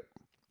better at it.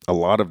 A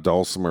lot of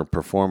dulcimer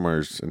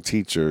performers and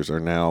teachers are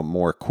now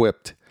more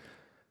equipped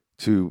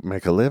to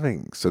make a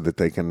living so that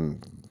they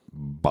can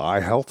buy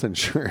health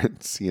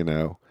insurance,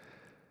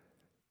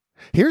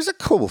 Here's a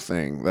cool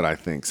thing that I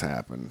think's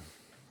happened.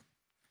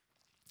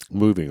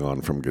 Moving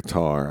on from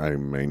guitar, I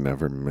may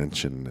never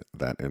mention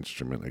that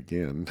instrument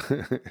again.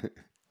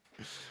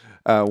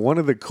 One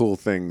of the cool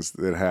things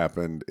that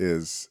happened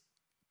is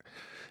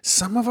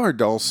some of our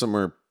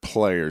dulcimer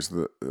players,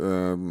 the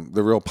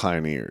real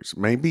pioneers,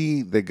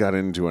 maybe they got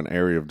into an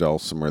area of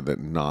dulcimer that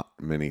not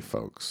many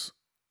folks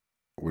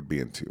would be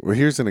into. Well,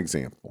 here's an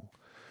example.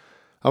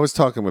 I was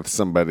talking with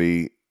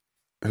somebody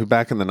who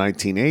back in the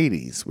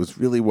 1980s was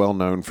really well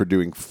known for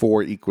doing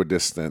 4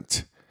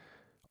 equidistant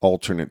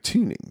alternate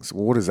tunings.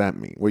 Well, what does that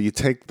mean? Well, you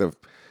take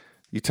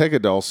a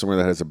dulcimer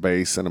that has a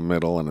bass and a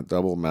middle and a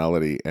double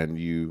melody, and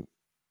you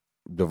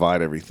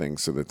divide everything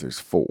so that there's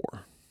 4.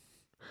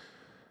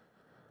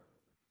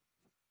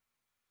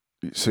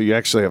 So you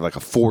actually have like a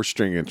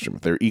 4-string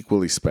instrument. They're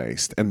equally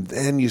spaced. And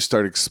then you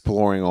start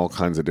exploring all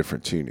kinds of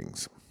different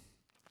tunings.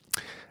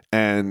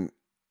 And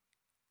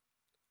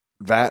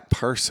that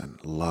person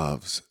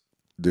loves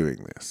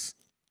doing this.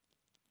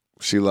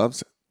 She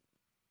loves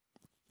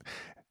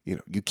it.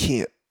 You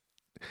can't.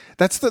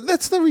 That's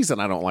the reason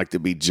I don't like to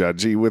be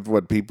judgy with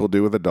what people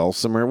do with a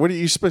dulcimer. What are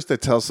you supposed to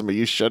tell somebody?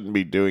 You shouldn't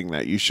be doing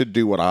that. You should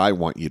do what I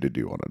want you to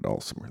do on a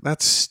dulcimer.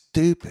 That's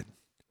stupid.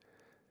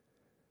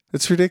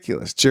 It's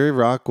ridiculous. Jerry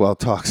Rockwell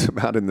talks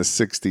about in the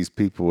 60s,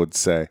 people would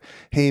say,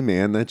 hey,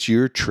 man, that's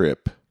your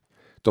trip.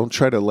 Don't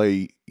try to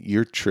lay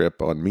your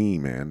trip on me,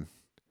 man.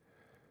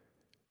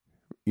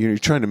 You're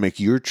trying to make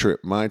your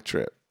trip my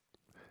trip.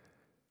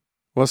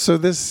 Well, so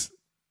this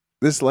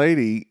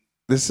lady,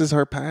 this is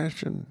her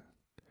passion.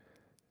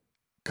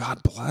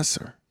 God bless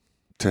her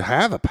to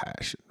have a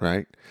passion,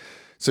 right?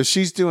 So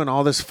she's doing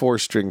all this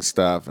 4-string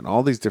stuff and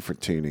all these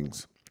different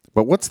tunings.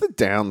 But what's the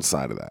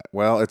downside of that?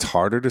 Well, it's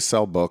harder to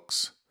sell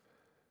books,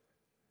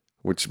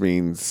 which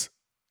means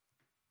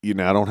you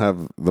now don't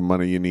have the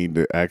money you need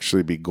to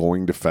actually be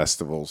going to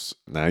festivals.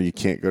 Now you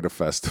can't go to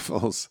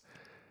festivals.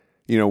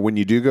 When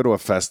you do go to a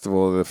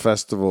festival, the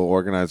festival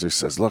organizer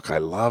says, look, I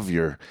love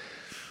your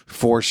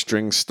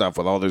 4-string stuff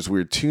with all those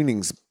weird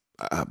tunings,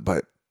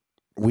 but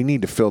we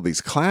need to fill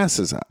these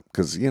classes up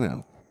because,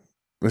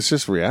 it's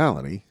just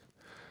reality.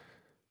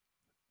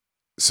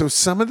 So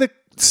some of the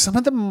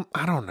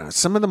I don't know,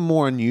 some of the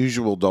more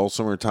unusual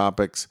dulcimer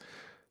topics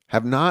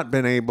have not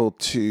been able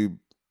to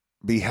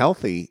be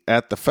healthy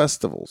at the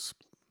festivals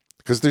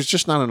because there's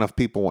just not enough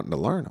people wanting to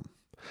learn them.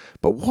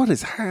 But what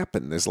has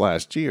happened this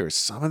last year is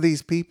some of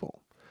these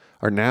people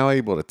are now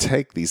able to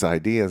take these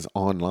ideas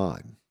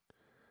online.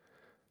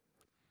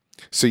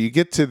 So you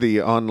get to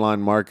the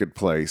online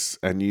marketplace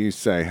and you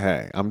say,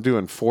 hey, I'm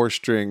doing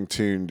 4-string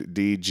tuned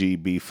D, G,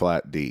 B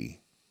flat, D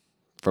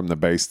from the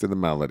bass to the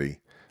melody.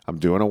 I'm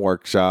doing a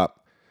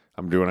workshop.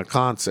 I'm doing a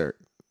concert.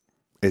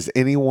 Is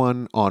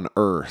anyone on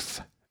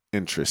earth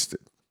interested?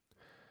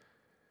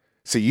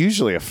 So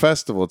usually a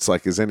festival, it's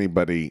like, is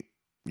anybody,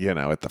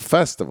 at the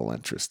festival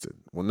interested?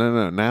 Well,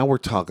 no. Now we're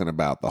talking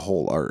about the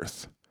whole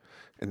earth.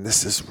 And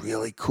this is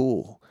really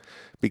cool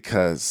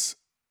because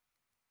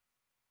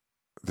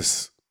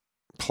this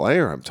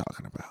player I'm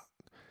talking about,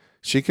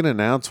 she can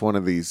announce one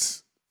of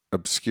these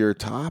obscure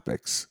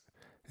topics,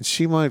 and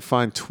she might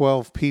find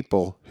 12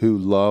 people who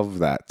love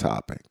that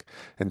topic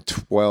and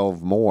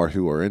 12 more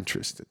who are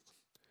interested.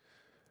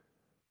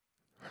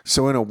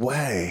 So in a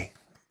way,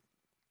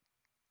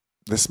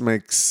 this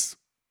makes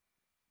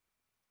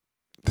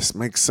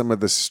some of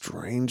the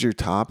stranger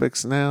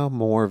topics now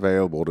more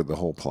available to the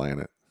whole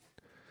planet.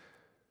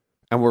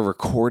 And we're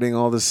recording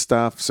all this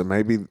stuff, so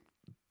maybe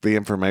the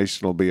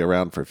information will be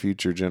around for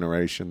future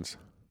generations.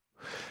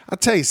 I'll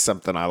tell you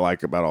something I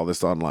like about all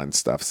this online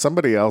stuff.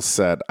 Somebody else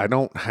said, I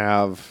don't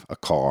have a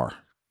car,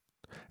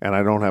 and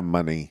I don't have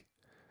money,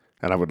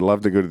 and I would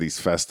love to go to these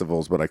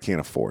festivals, but I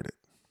can't afford it.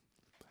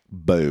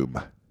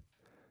 Boom.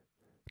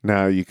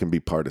 Now you can be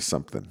part of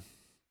something.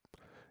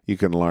 You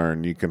can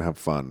learn. You can have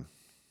fun.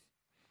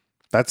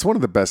 That's one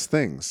of the best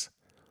things.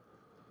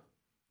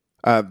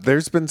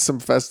 There's been some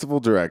festival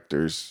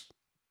directors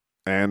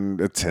and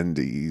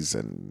attendees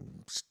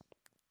and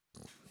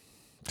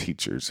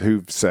teachers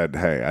who've said,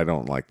 hey, I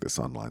don't like this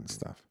online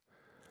stuff.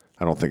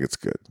 I don't think it's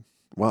good.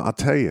 Well, I'll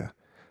tell you,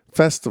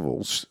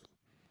 festivals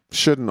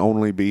shouldn't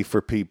only be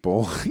for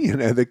people,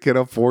 that can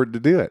afford to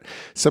do it.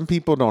 Some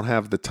people don't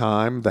have the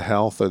time, the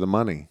health, or the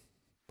money.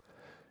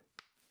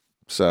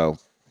 So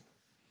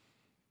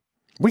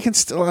we can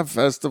still have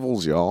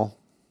festivals, y'all.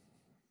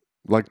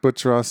 Like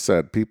Butch Ross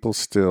said, people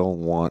still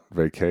want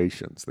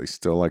vacations. They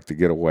still like to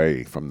get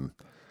away from,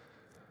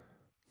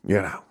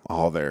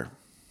 all their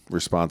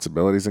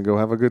responsibilities and go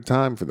have a good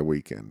time for the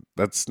weekend.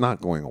 That's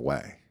not going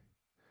away.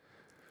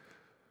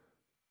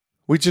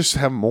 We just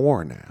have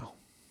more now.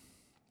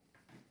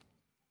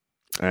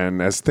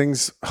 And as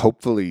things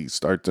hopefully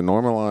start to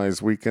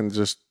normalize, we can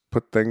just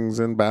put things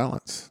in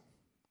balance.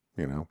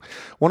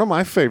 One of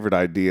my favorite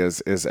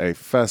ideas is a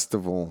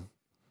festival.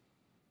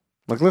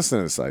 Like, listen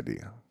to this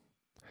idea.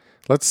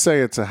 Let's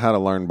say it's a How to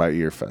Learn by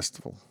Ear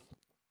festival.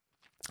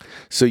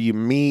 So you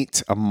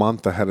meet a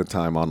month ahead of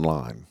time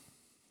online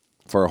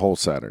for a whole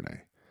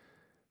Saturday.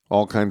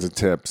 All kinds of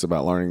tips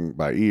about learning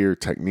by ear,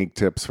 technique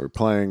tips for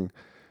playing.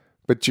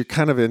 But you're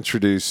kind of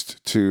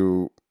introduced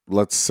to,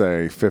 let's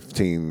say,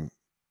 15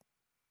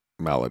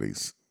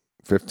 melodies,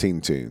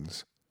 15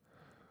 tunes.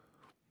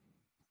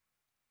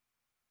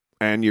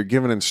 And you're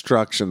given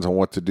instructions on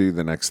what to do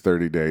the next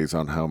 30 days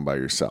on Home by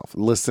Yourself.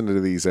 Listen to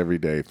these every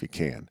day if you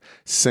can.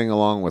 Sing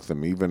along with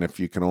them, even if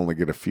you can only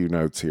get a few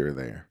notes here or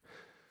there.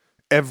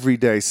 Every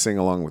day, sing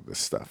along with this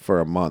stuff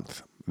for a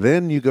month.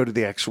 Then you go to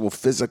the actual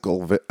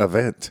physical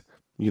event,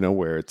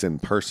 where it's in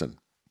person.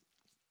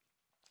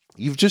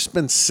 You've just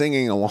been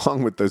singing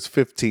along with those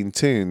 15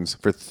 tunes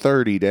for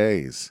 30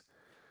 days.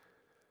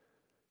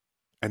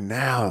 And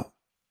now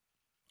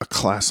a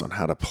class on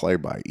how to play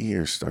by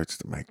ear starts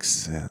to make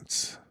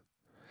sense.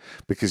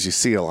 Because you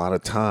see, a lot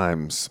of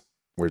times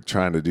we're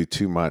trying to do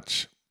too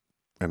much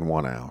in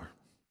 1 hour.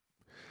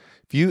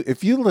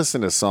 If you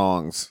listen to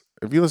songs,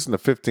 if you listen to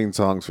 15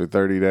 songs for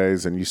 30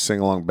 days and you sing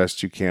along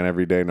best you can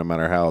every day, no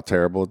matter how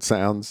terrible it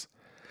sounds,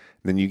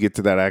 then you get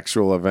to that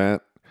actual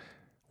event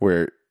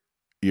where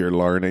you're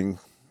learning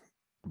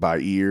by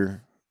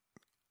ear,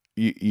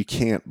 you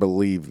can't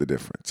believe the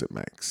difference it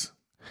makes.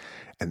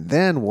 And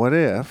then what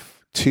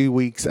if 2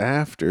 weeks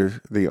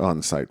after the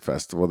on-site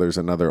festival, there's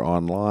another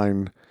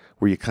online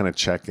where you kind of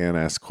check in,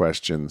 ask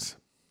questions,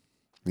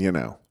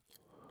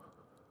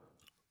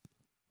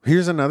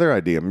 Here's another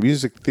idea.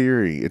 Music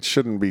theory. It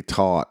shouldn't be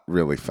taught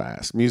really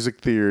fast.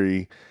 Music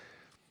theory,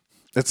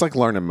 it's like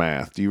learning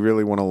math. Do you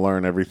really want to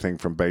learn everything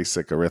from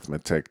basic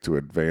arithmetic to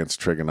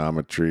advanced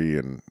trigonometry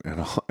and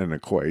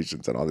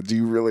equations and all that? Do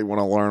you really want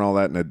to learn all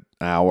that in an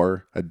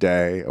hour, a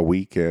day, a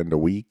weekend, a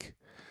week?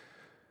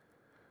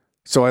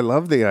 So I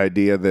love the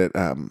idea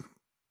that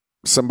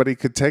somebody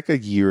could take a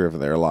year of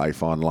their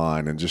life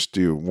online and just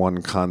do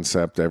one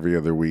concept every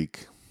other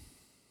week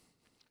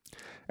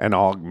and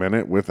augment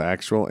it with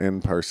actual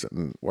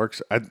in-person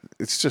works.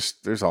 It's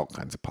just, there's all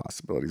kinds of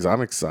possibilities.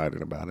 I'm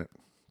excited about it.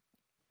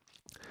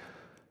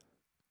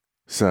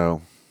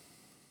 So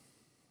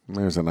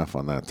there's enough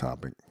on that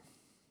topic.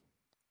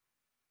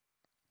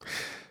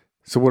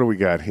 So what do we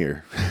got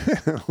here?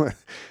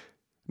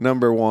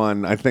 Number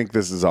one, I think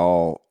this is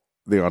all,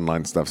 the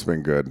online stuff's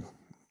been good.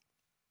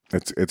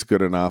 It's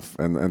good enough,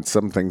 and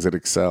some things it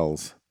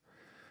excels.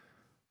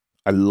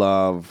 I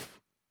love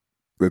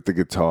that the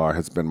guitar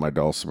has been my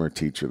dulcimer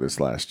teacher this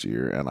last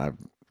year, and I've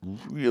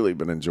really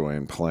been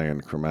enjoying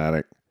playing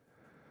chromatic.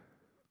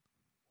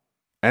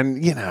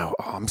 And,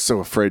 I'm so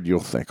afraid you'll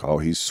think,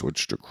 he's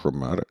switched to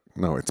chromatic.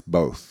 No, it's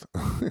both.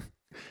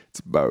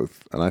 It's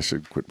both. And I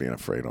should quit being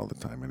afraid all the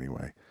time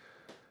anyway.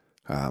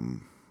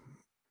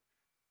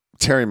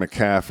 Terry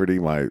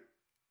McCafferty,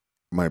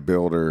 my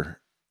builder,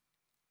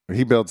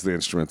 he builds the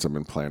instruments I've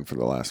been playing for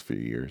the last few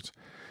years.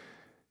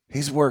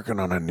 He's working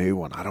on a new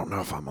one. I don't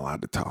know if I'm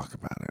allowed to talk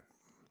about it.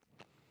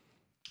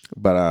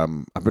 But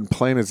I've been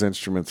playing his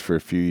instruments for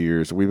a few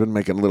years. We've been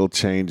making little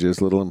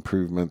changes, little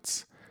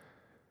improvements.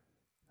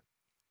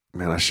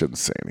 Man, I shouldn't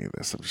say any of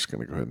this. I'm just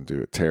going to go ahead and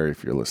do it. Terry,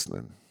 if you're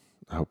listening,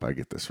 I hope I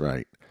get this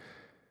right.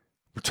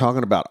 We're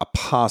talking about a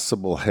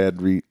possible head,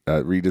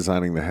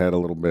 redesigning the head a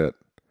little bit.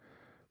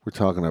 We're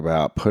talking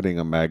about putting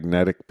a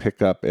magnetic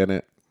pickup in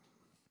it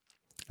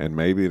and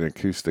maybe an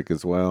acoustic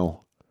as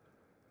well.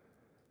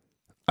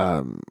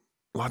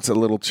 Lots of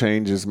little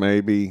changes,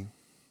 maybe.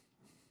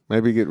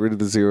 Maybe get rid of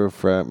the zero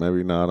fret,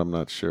 maybe not, I'm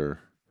not sure.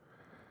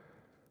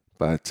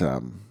 But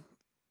I'm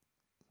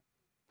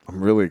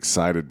really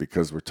excited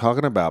because we're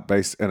talking about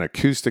an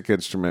acoustic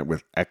instrument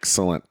with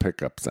excellent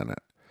pickups in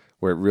it,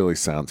 where it really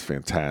sounds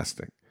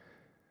fantastic.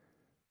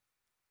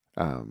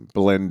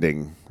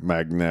 Blending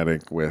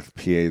magnetic with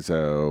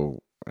piezo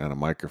and a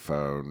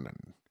microphone.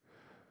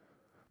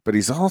 But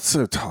he's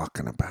also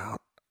talking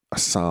about a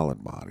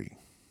solid body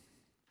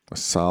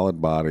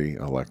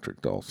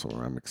electric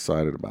dulcimer. I'm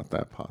excited about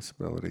that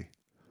possibility.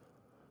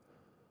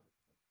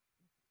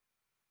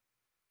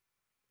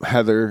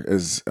 Heather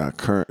is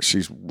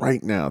she's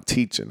right now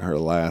teaching her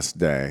last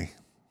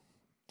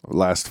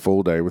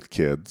full day with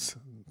kids,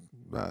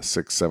 6th,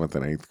 7th,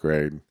 and 8th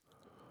grade.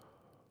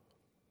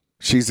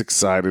 She's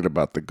excited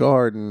about the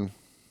garden.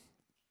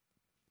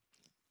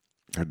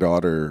 Her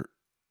daughter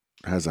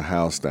has a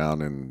house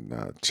down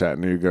in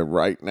Chattanooga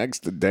right next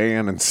to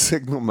Dan and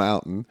Signal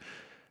Mountain.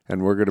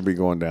 And we're going to be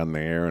going down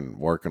there and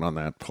working on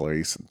that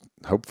place and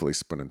hopefully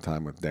spending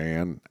time with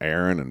Dan,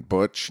 Aaron, and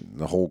Butch and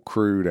the whole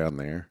crew down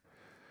there.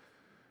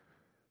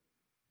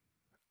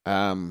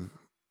 I've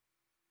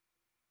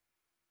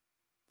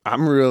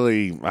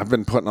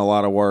been putting a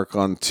lot of work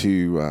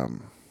onto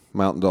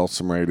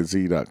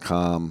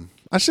MountainDulcimerAtoZ.com.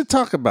 I should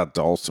talk about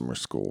Dulcimer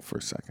School for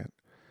a second.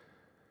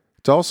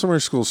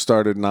 Dulcimer School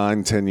started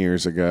 9-10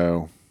 years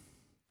ago.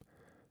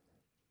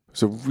 It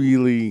was a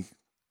really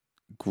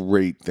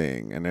great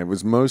thing, and it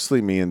was mostly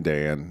me and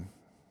Dan.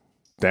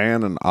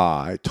 Dan and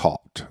I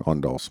taught on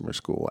Dulcimer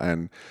School,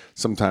 and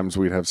sometimes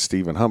we'd have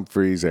Stephen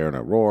Humphreys, Aaron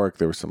O'Rourke,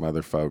 there were some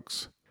other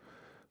folks,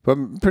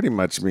 but pretty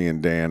much me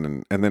and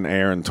Dan, and then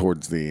Aaron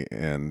towards the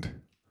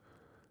end.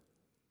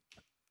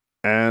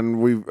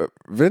 And we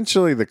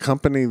eventually, the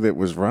company that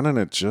was running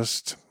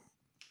it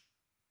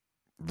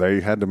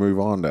they had to move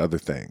on to other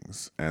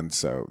things, and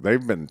so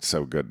they've been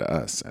so good to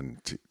us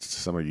and to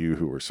some of you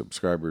who were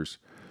subscribers.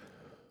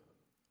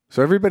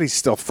 So everybody's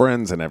still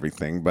friends and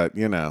everything, but,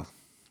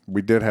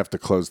 we did have to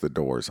close the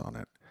doors on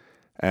it.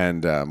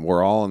 And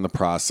we're all in the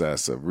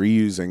process of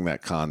reusing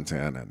that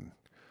content.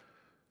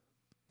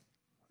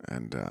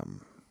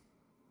 And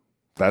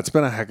that's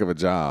been a heck of a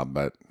job.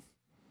 But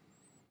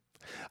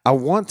I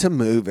want to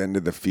move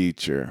into the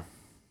future.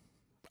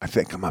 I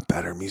think I'm a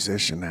better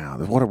musician now.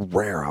 What a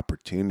rare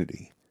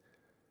opportunity.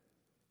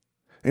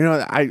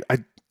 I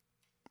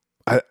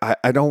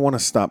don't want to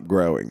stop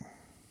growing.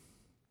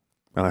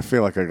 And I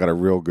feel like I got a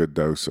real good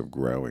dose of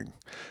growing.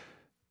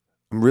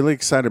 I'm really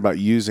excited about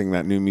using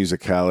that new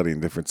musicality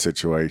in different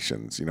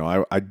situations.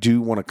 I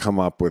do want to come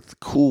up with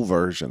cool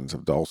versions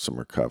of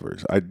Dulcimer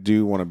covers. I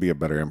do want to be a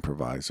better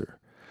improviser.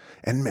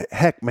 And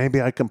heck,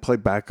 maybe I can play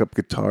backup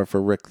guitar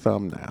for Rick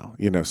Thumb now.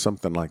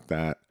 Something like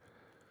that.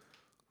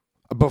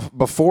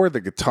 Before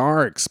the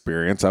guitar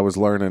experience, I was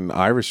learning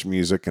Irish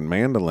music and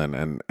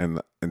mandolin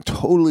and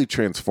totally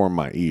transformed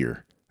my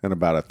ear in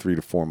about a 3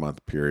 to 4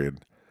 month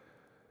period.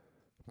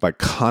 By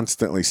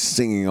constantly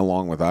singing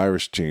along with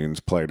Irish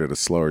tunes played at a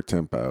slower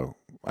tempo.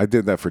 I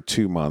did that for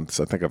 2 months.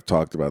 I think I've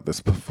talked about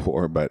this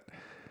before, but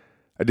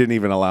I didn't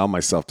even allow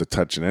myself to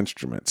touch an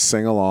instrument.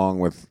 Sing along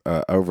with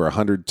over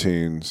 100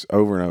 tunes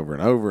over and over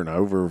and over and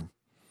over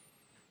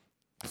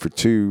for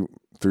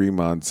 2-3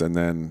 months. And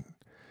then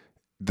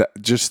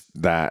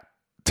that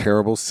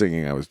terrible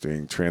singing I was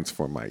doing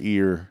transformed my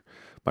ear,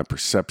 my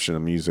perception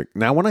of music.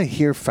 Now, when I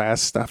hear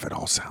fast stuff, it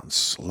all sounds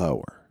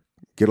slower.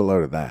 Get a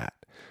load of that.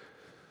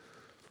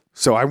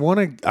 So I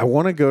want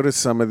to go to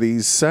some of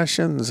these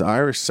sessions,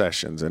 Irish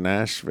sessions in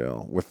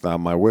Nashville with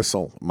my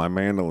whistle, my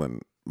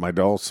mandolin, my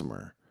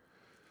dulcimer.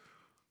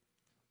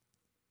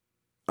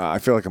 I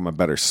feel like I'm a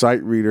better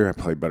sight reader. I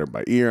play better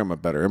by ear. I'm a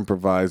better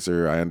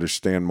improviser. I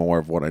understand more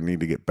of what I need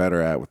to get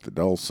better at with the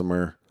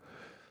dulcimer.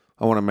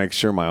 I want to make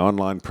sure my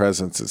online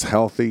presence is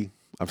healthy.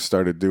 I've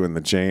started doing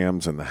the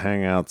jams and the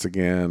hangouts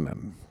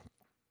again,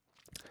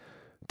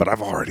 but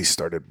I've already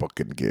started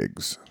booking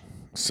gigs.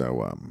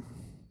 So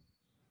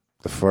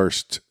the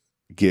first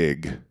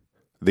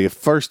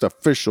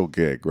official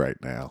gig right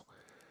now,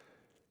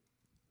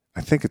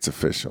 I think it's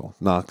official,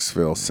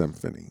 Knoxville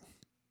Symphony.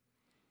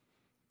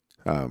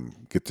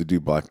 Get to do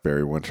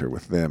Blackberry Winter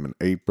with them in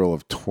April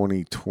of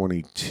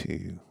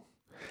 2022.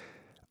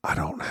 I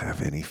don't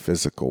have any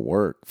physical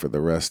work for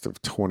the rest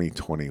of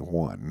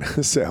 2021.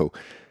 So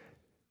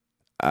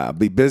I'll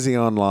be busy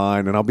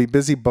online, and I'll be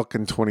busy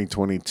booking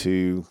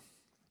 2022.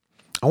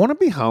 I want to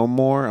be home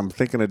more. I'm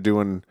thinking of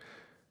doing,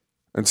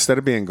 instead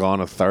of being gone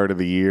a third of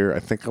the year, I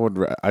think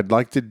I'd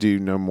like to do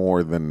no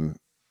more than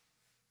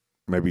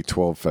maybe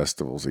 12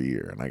 festivals a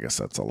year. And I guess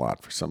that's a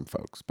lot for some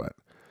folks, but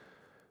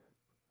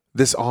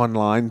this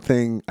online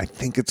thing, I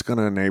think it's going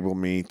to enable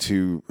me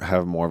to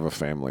have more of a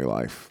family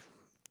life.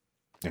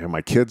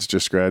 My kids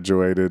just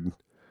graduated.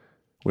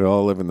 We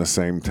all live in the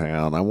same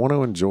town. I want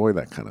to enjoy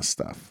that kind of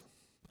stuff.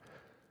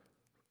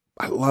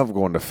 I love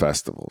going to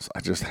festivals.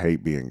 I just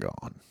hate being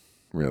gone,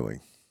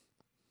 really.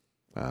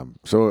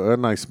 So a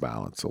nice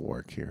balance will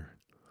work here.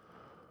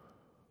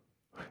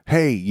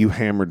 Hey, you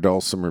Hammer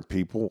Dulcimer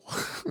people.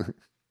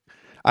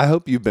 I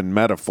hope you've been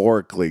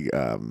metaphorically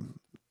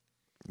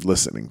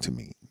listening to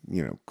me,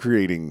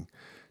 creating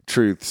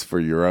truths for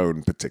your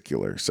own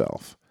particular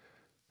self.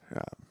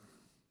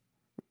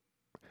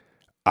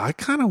 I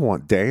kind of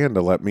want Dan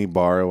to let me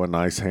borrow a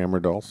nice Hammer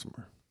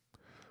Dulcimer.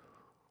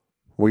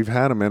 We've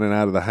had him in and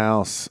out of the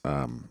house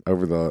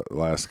over the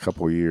last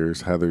couple of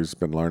years. Heather's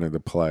been learning to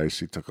play.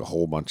 She took a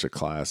whole bunch of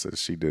classes.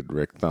 She did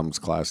Rick Thumb's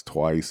class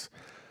twice,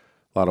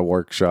 a lot of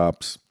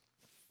workshops.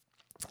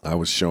 I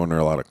was showing her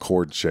a lot of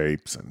chord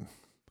shapes.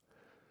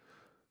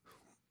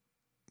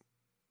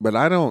 But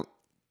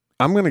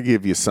I'm going to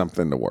give you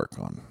something to work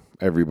on,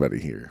 everybody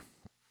here.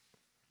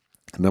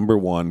 Number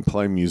one,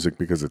 play music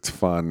because it's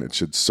fun. It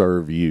should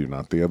serve you,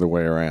 not the other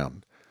way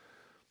around.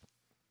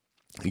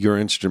 Your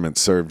instrument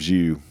serves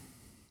you,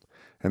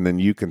 and then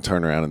you can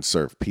turn around and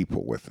serve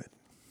people with it,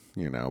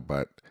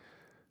 but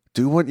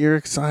do what you're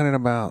excited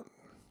about.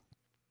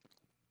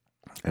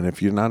 And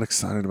if you're not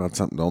excited about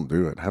something, don't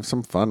do it. Have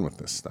some fun with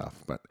this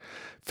stuff, but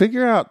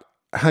figure out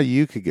how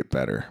you could get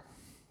better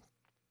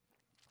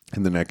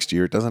in the next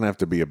year. It doesn't have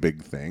to be a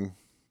big thing.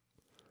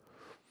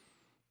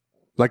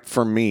 Like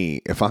for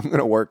me, if I'm going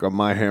to work on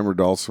my Hammer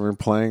Dulcimer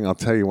playing, I'll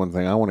tell you one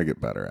thing I want to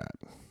get better at.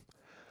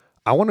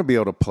 I want to be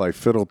able to play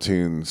fiddle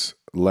tunes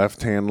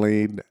left-hand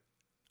lead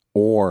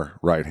or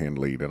right-hand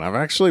lead. And I've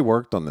actually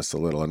worked on this a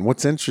little. And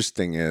what's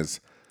interesting is,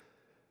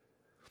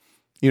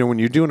 when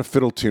you're doing a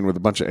fiddle tune with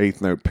a bunch of eighth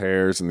note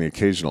pairs and the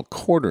occasional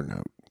quarter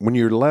note, when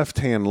you're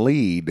left-hand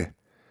lead,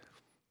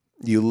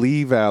 you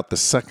leave out the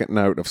second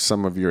note of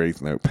some of your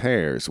eighth note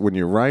pairs. When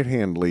you're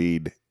right-hand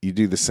lead, you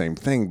do the same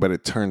thing, but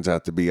it turns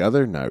out to be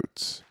other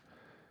notes.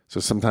 So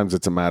sometimes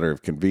it's a matter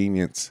of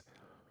convenience.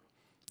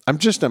 I'm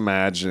just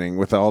imagining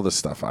with all the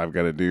stuff I've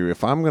got to do,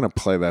 if I'm going to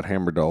play that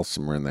Hammer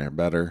Dulcimer in there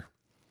better,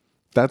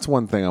 that's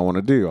one thing I want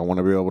to do. I want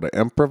to be able to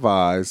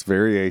improvise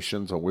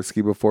variations on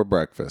Whiskey Before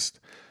Breakfast,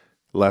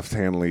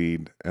 left-hand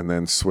lead, and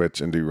then switch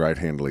and do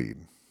right-hand lead.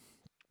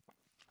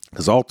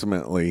 Because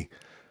ultimately,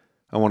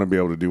 I want to be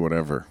able to do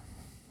whatever.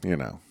 I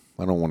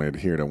don't want to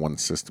adhere to one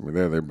system or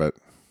the other, but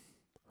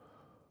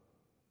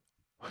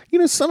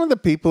some of the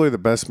people who are the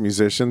best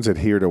musicians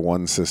adhere to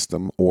one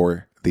system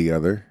or the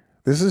other.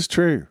 This is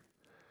true.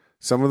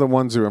 Some of the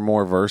ones who are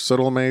more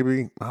versatile,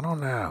 maybe, I don't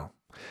know.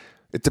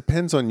 It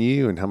depends on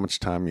you and how much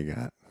time you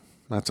got.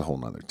 That's a whole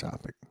nother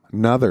topic.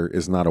 Nother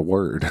is not a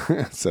word,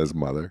 says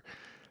Mother.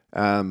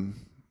 I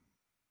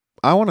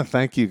want to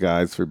thank you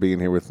guys for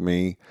being here with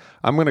me.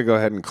 I'm going to go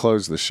ahead and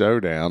close the show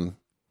down.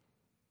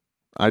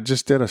 I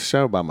just did a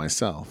show by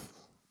myself.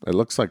 It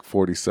looks like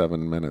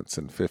 47 minutes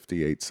and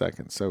 58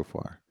 seconds so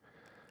far.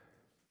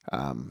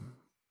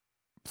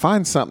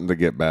 Find something to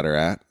get better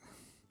at.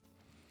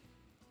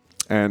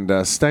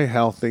 And stay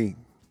healthy.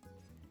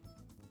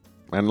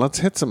 And let's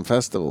hit some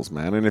festivals,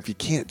 man. And if you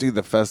can't do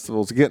the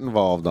festivals, get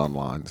involved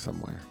online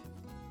somewhere.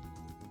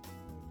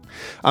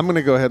 I'm going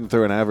to go ahead and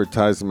throw an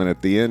advertisement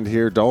at the end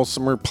here.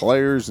 Dulcimer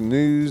Players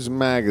News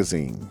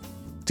Magazine.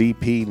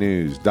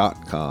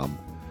 dpnews.com.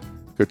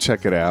 Go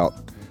check it out.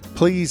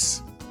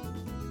 Please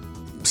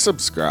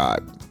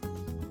subscribe.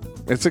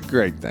 It's a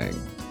great thing.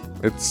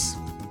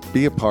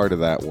 Be a part of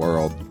that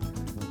world.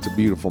 It's a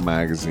beautiful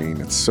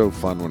magazine. It's so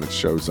fun when it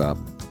shows up.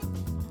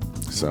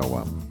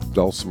 So,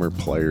 Dulcimer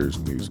Players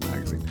News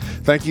Magazine.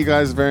 Thank you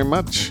guys very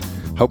much.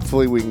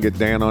 Hopefully we can get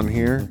Dan on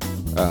here.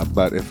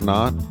 But if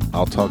not,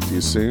 I'll talk to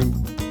you soon.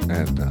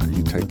 And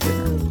you take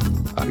care.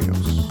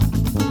 Adios.